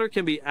 water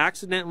can be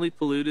accidentally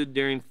polluted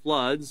during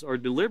floods or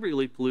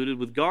deliberately polluted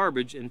with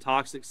garbage and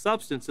toxic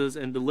substances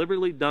and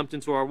deliberately dumped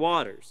into our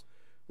waters.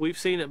 We've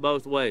seen it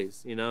both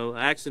ways.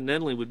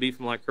 Accidentally would be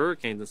from like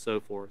hurricanes and so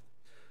forth.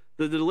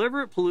 The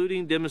deliberate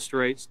polluting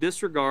demonstrates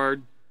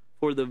disregard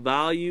for the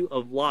value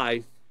of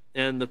life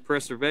and the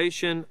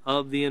preservation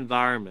of the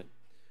environment.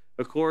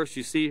 Of course,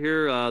 you see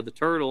here the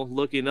turtle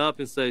looking up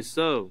and says,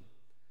 so,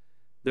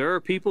 there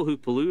are people who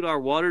pollute our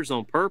waters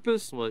on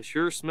purpose? Well, it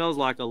sure smells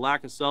like a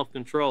lack of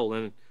self-control.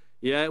 And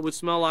yeah, it would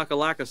smell like a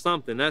lack of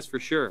something, that's for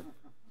sure.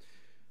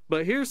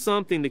 But here's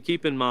something to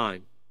keep in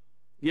mind.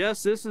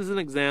 Yes, this is an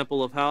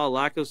example of how a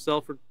lack of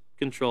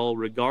self-control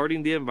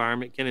regarding the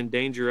environment can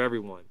endanger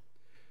everyone.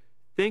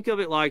 Think of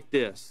it like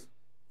this.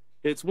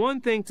 It's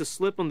one thing to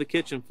slip on the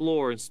kitchen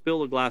floor and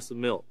spill a glass of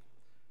milk.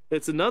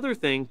 It's another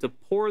thing to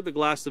pour the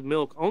glass of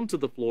milk onto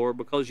the floor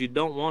because you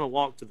don't want to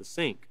walk to the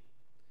sink.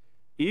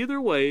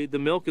 Either way, the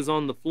milk is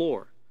on the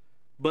floor,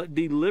 but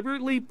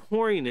deliberately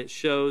pouring it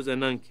shows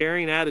an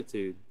uncaring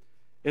attitude.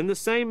 In the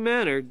same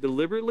manner,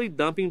 deliberately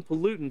dumping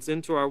pollutants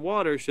into our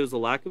water shows a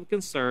lack of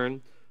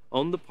concern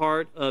on the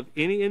part of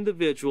any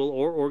individual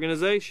or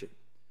organization.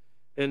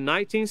 In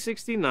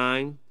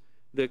 1969,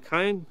 the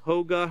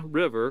Cuyahoga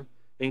River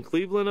in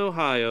Cleveland,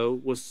 Ohio,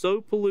 was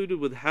so polluted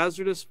with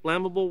hazardous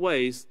flammable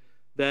waste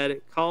that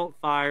it caught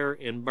fire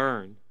and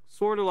burned,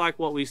 sort of like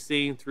what we've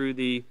seen through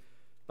the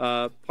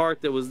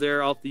part that was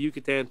there off the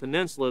Yucatan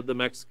Peninsula of the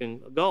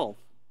Mexican Gulf,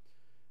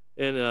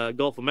 and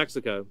Gulf of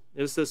Mexico.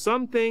 And it says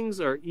some things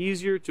are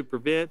easier to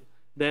prevent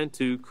than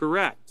to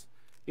correct.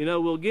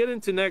 We'll get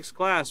into next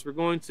class. We're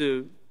going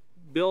to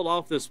build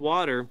off this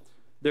water.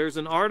 There's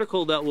an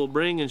article that we'll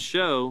bring and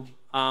show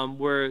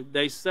where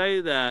they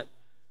say that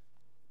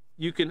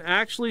you can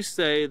actually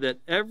say that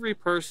every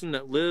person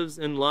that lives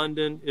in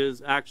London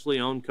is actually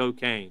on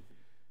cocaine.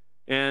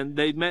 And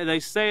they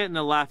say it in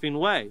a laughing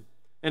way.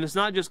 And it's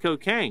not just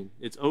cocaine,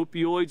 it's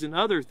opioids and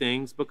other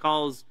things,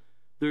 because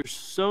there's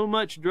so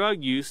much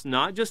drug use,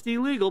 not just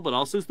illegal, but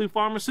also through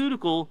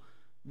pharmaceutical,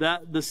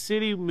 that the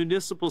city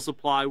municipal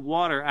supply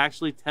water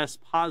actually tests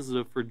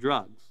positive for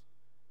drugs.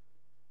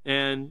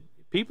 And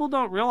people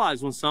don't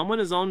realize when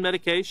someone is on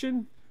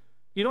medication,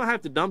 you don't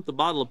have to dump the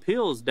bottle of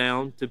pills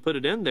down to put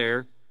it in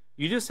there.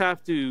 You just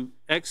have to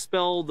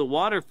expel the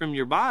water from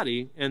your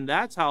body, and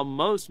that's how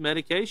most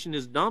medication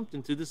is dumped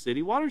into the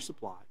city water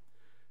supply.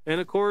 And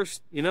of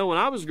course, when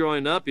I was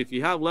growing up, if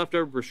you have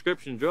leftover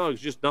prescription drugs,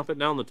 just dump it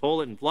down the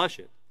toilet and flush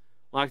it.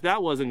 Like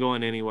that wasn't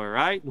going anywhere,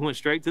 right? It went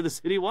straight to the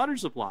city water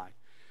supply.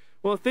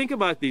 Well, think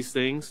about these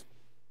things.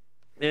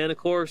 And of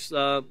course,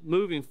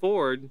 moving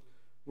forward,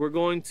 we're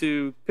going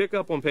to pick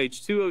up on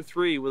page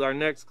 203 with our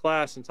next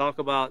class and talk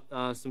about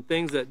some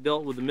things that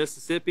dealt with the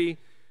Mississippi,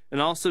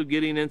 and also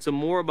getting into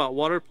more about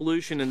water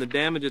pollution and the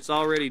damage it's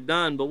already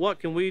done. But what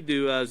can we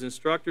do as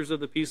instructors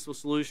of the Peaceful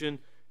Solution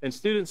and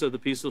students of the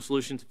Peaceful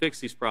Solution to fix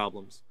these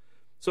problems?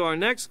 So our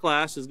next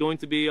class is going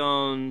to be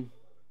on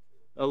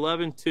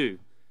 11/2.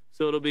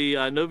 So it'll be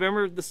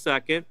November the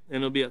 2nd, and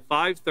it'll be at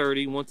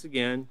 5:30 once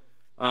again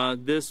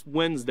this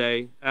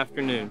Wednesday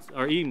afternoon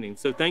or evening.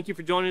 So thank you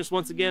for joining us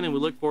once again, and we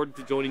look forward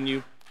to joining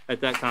you at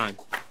that time.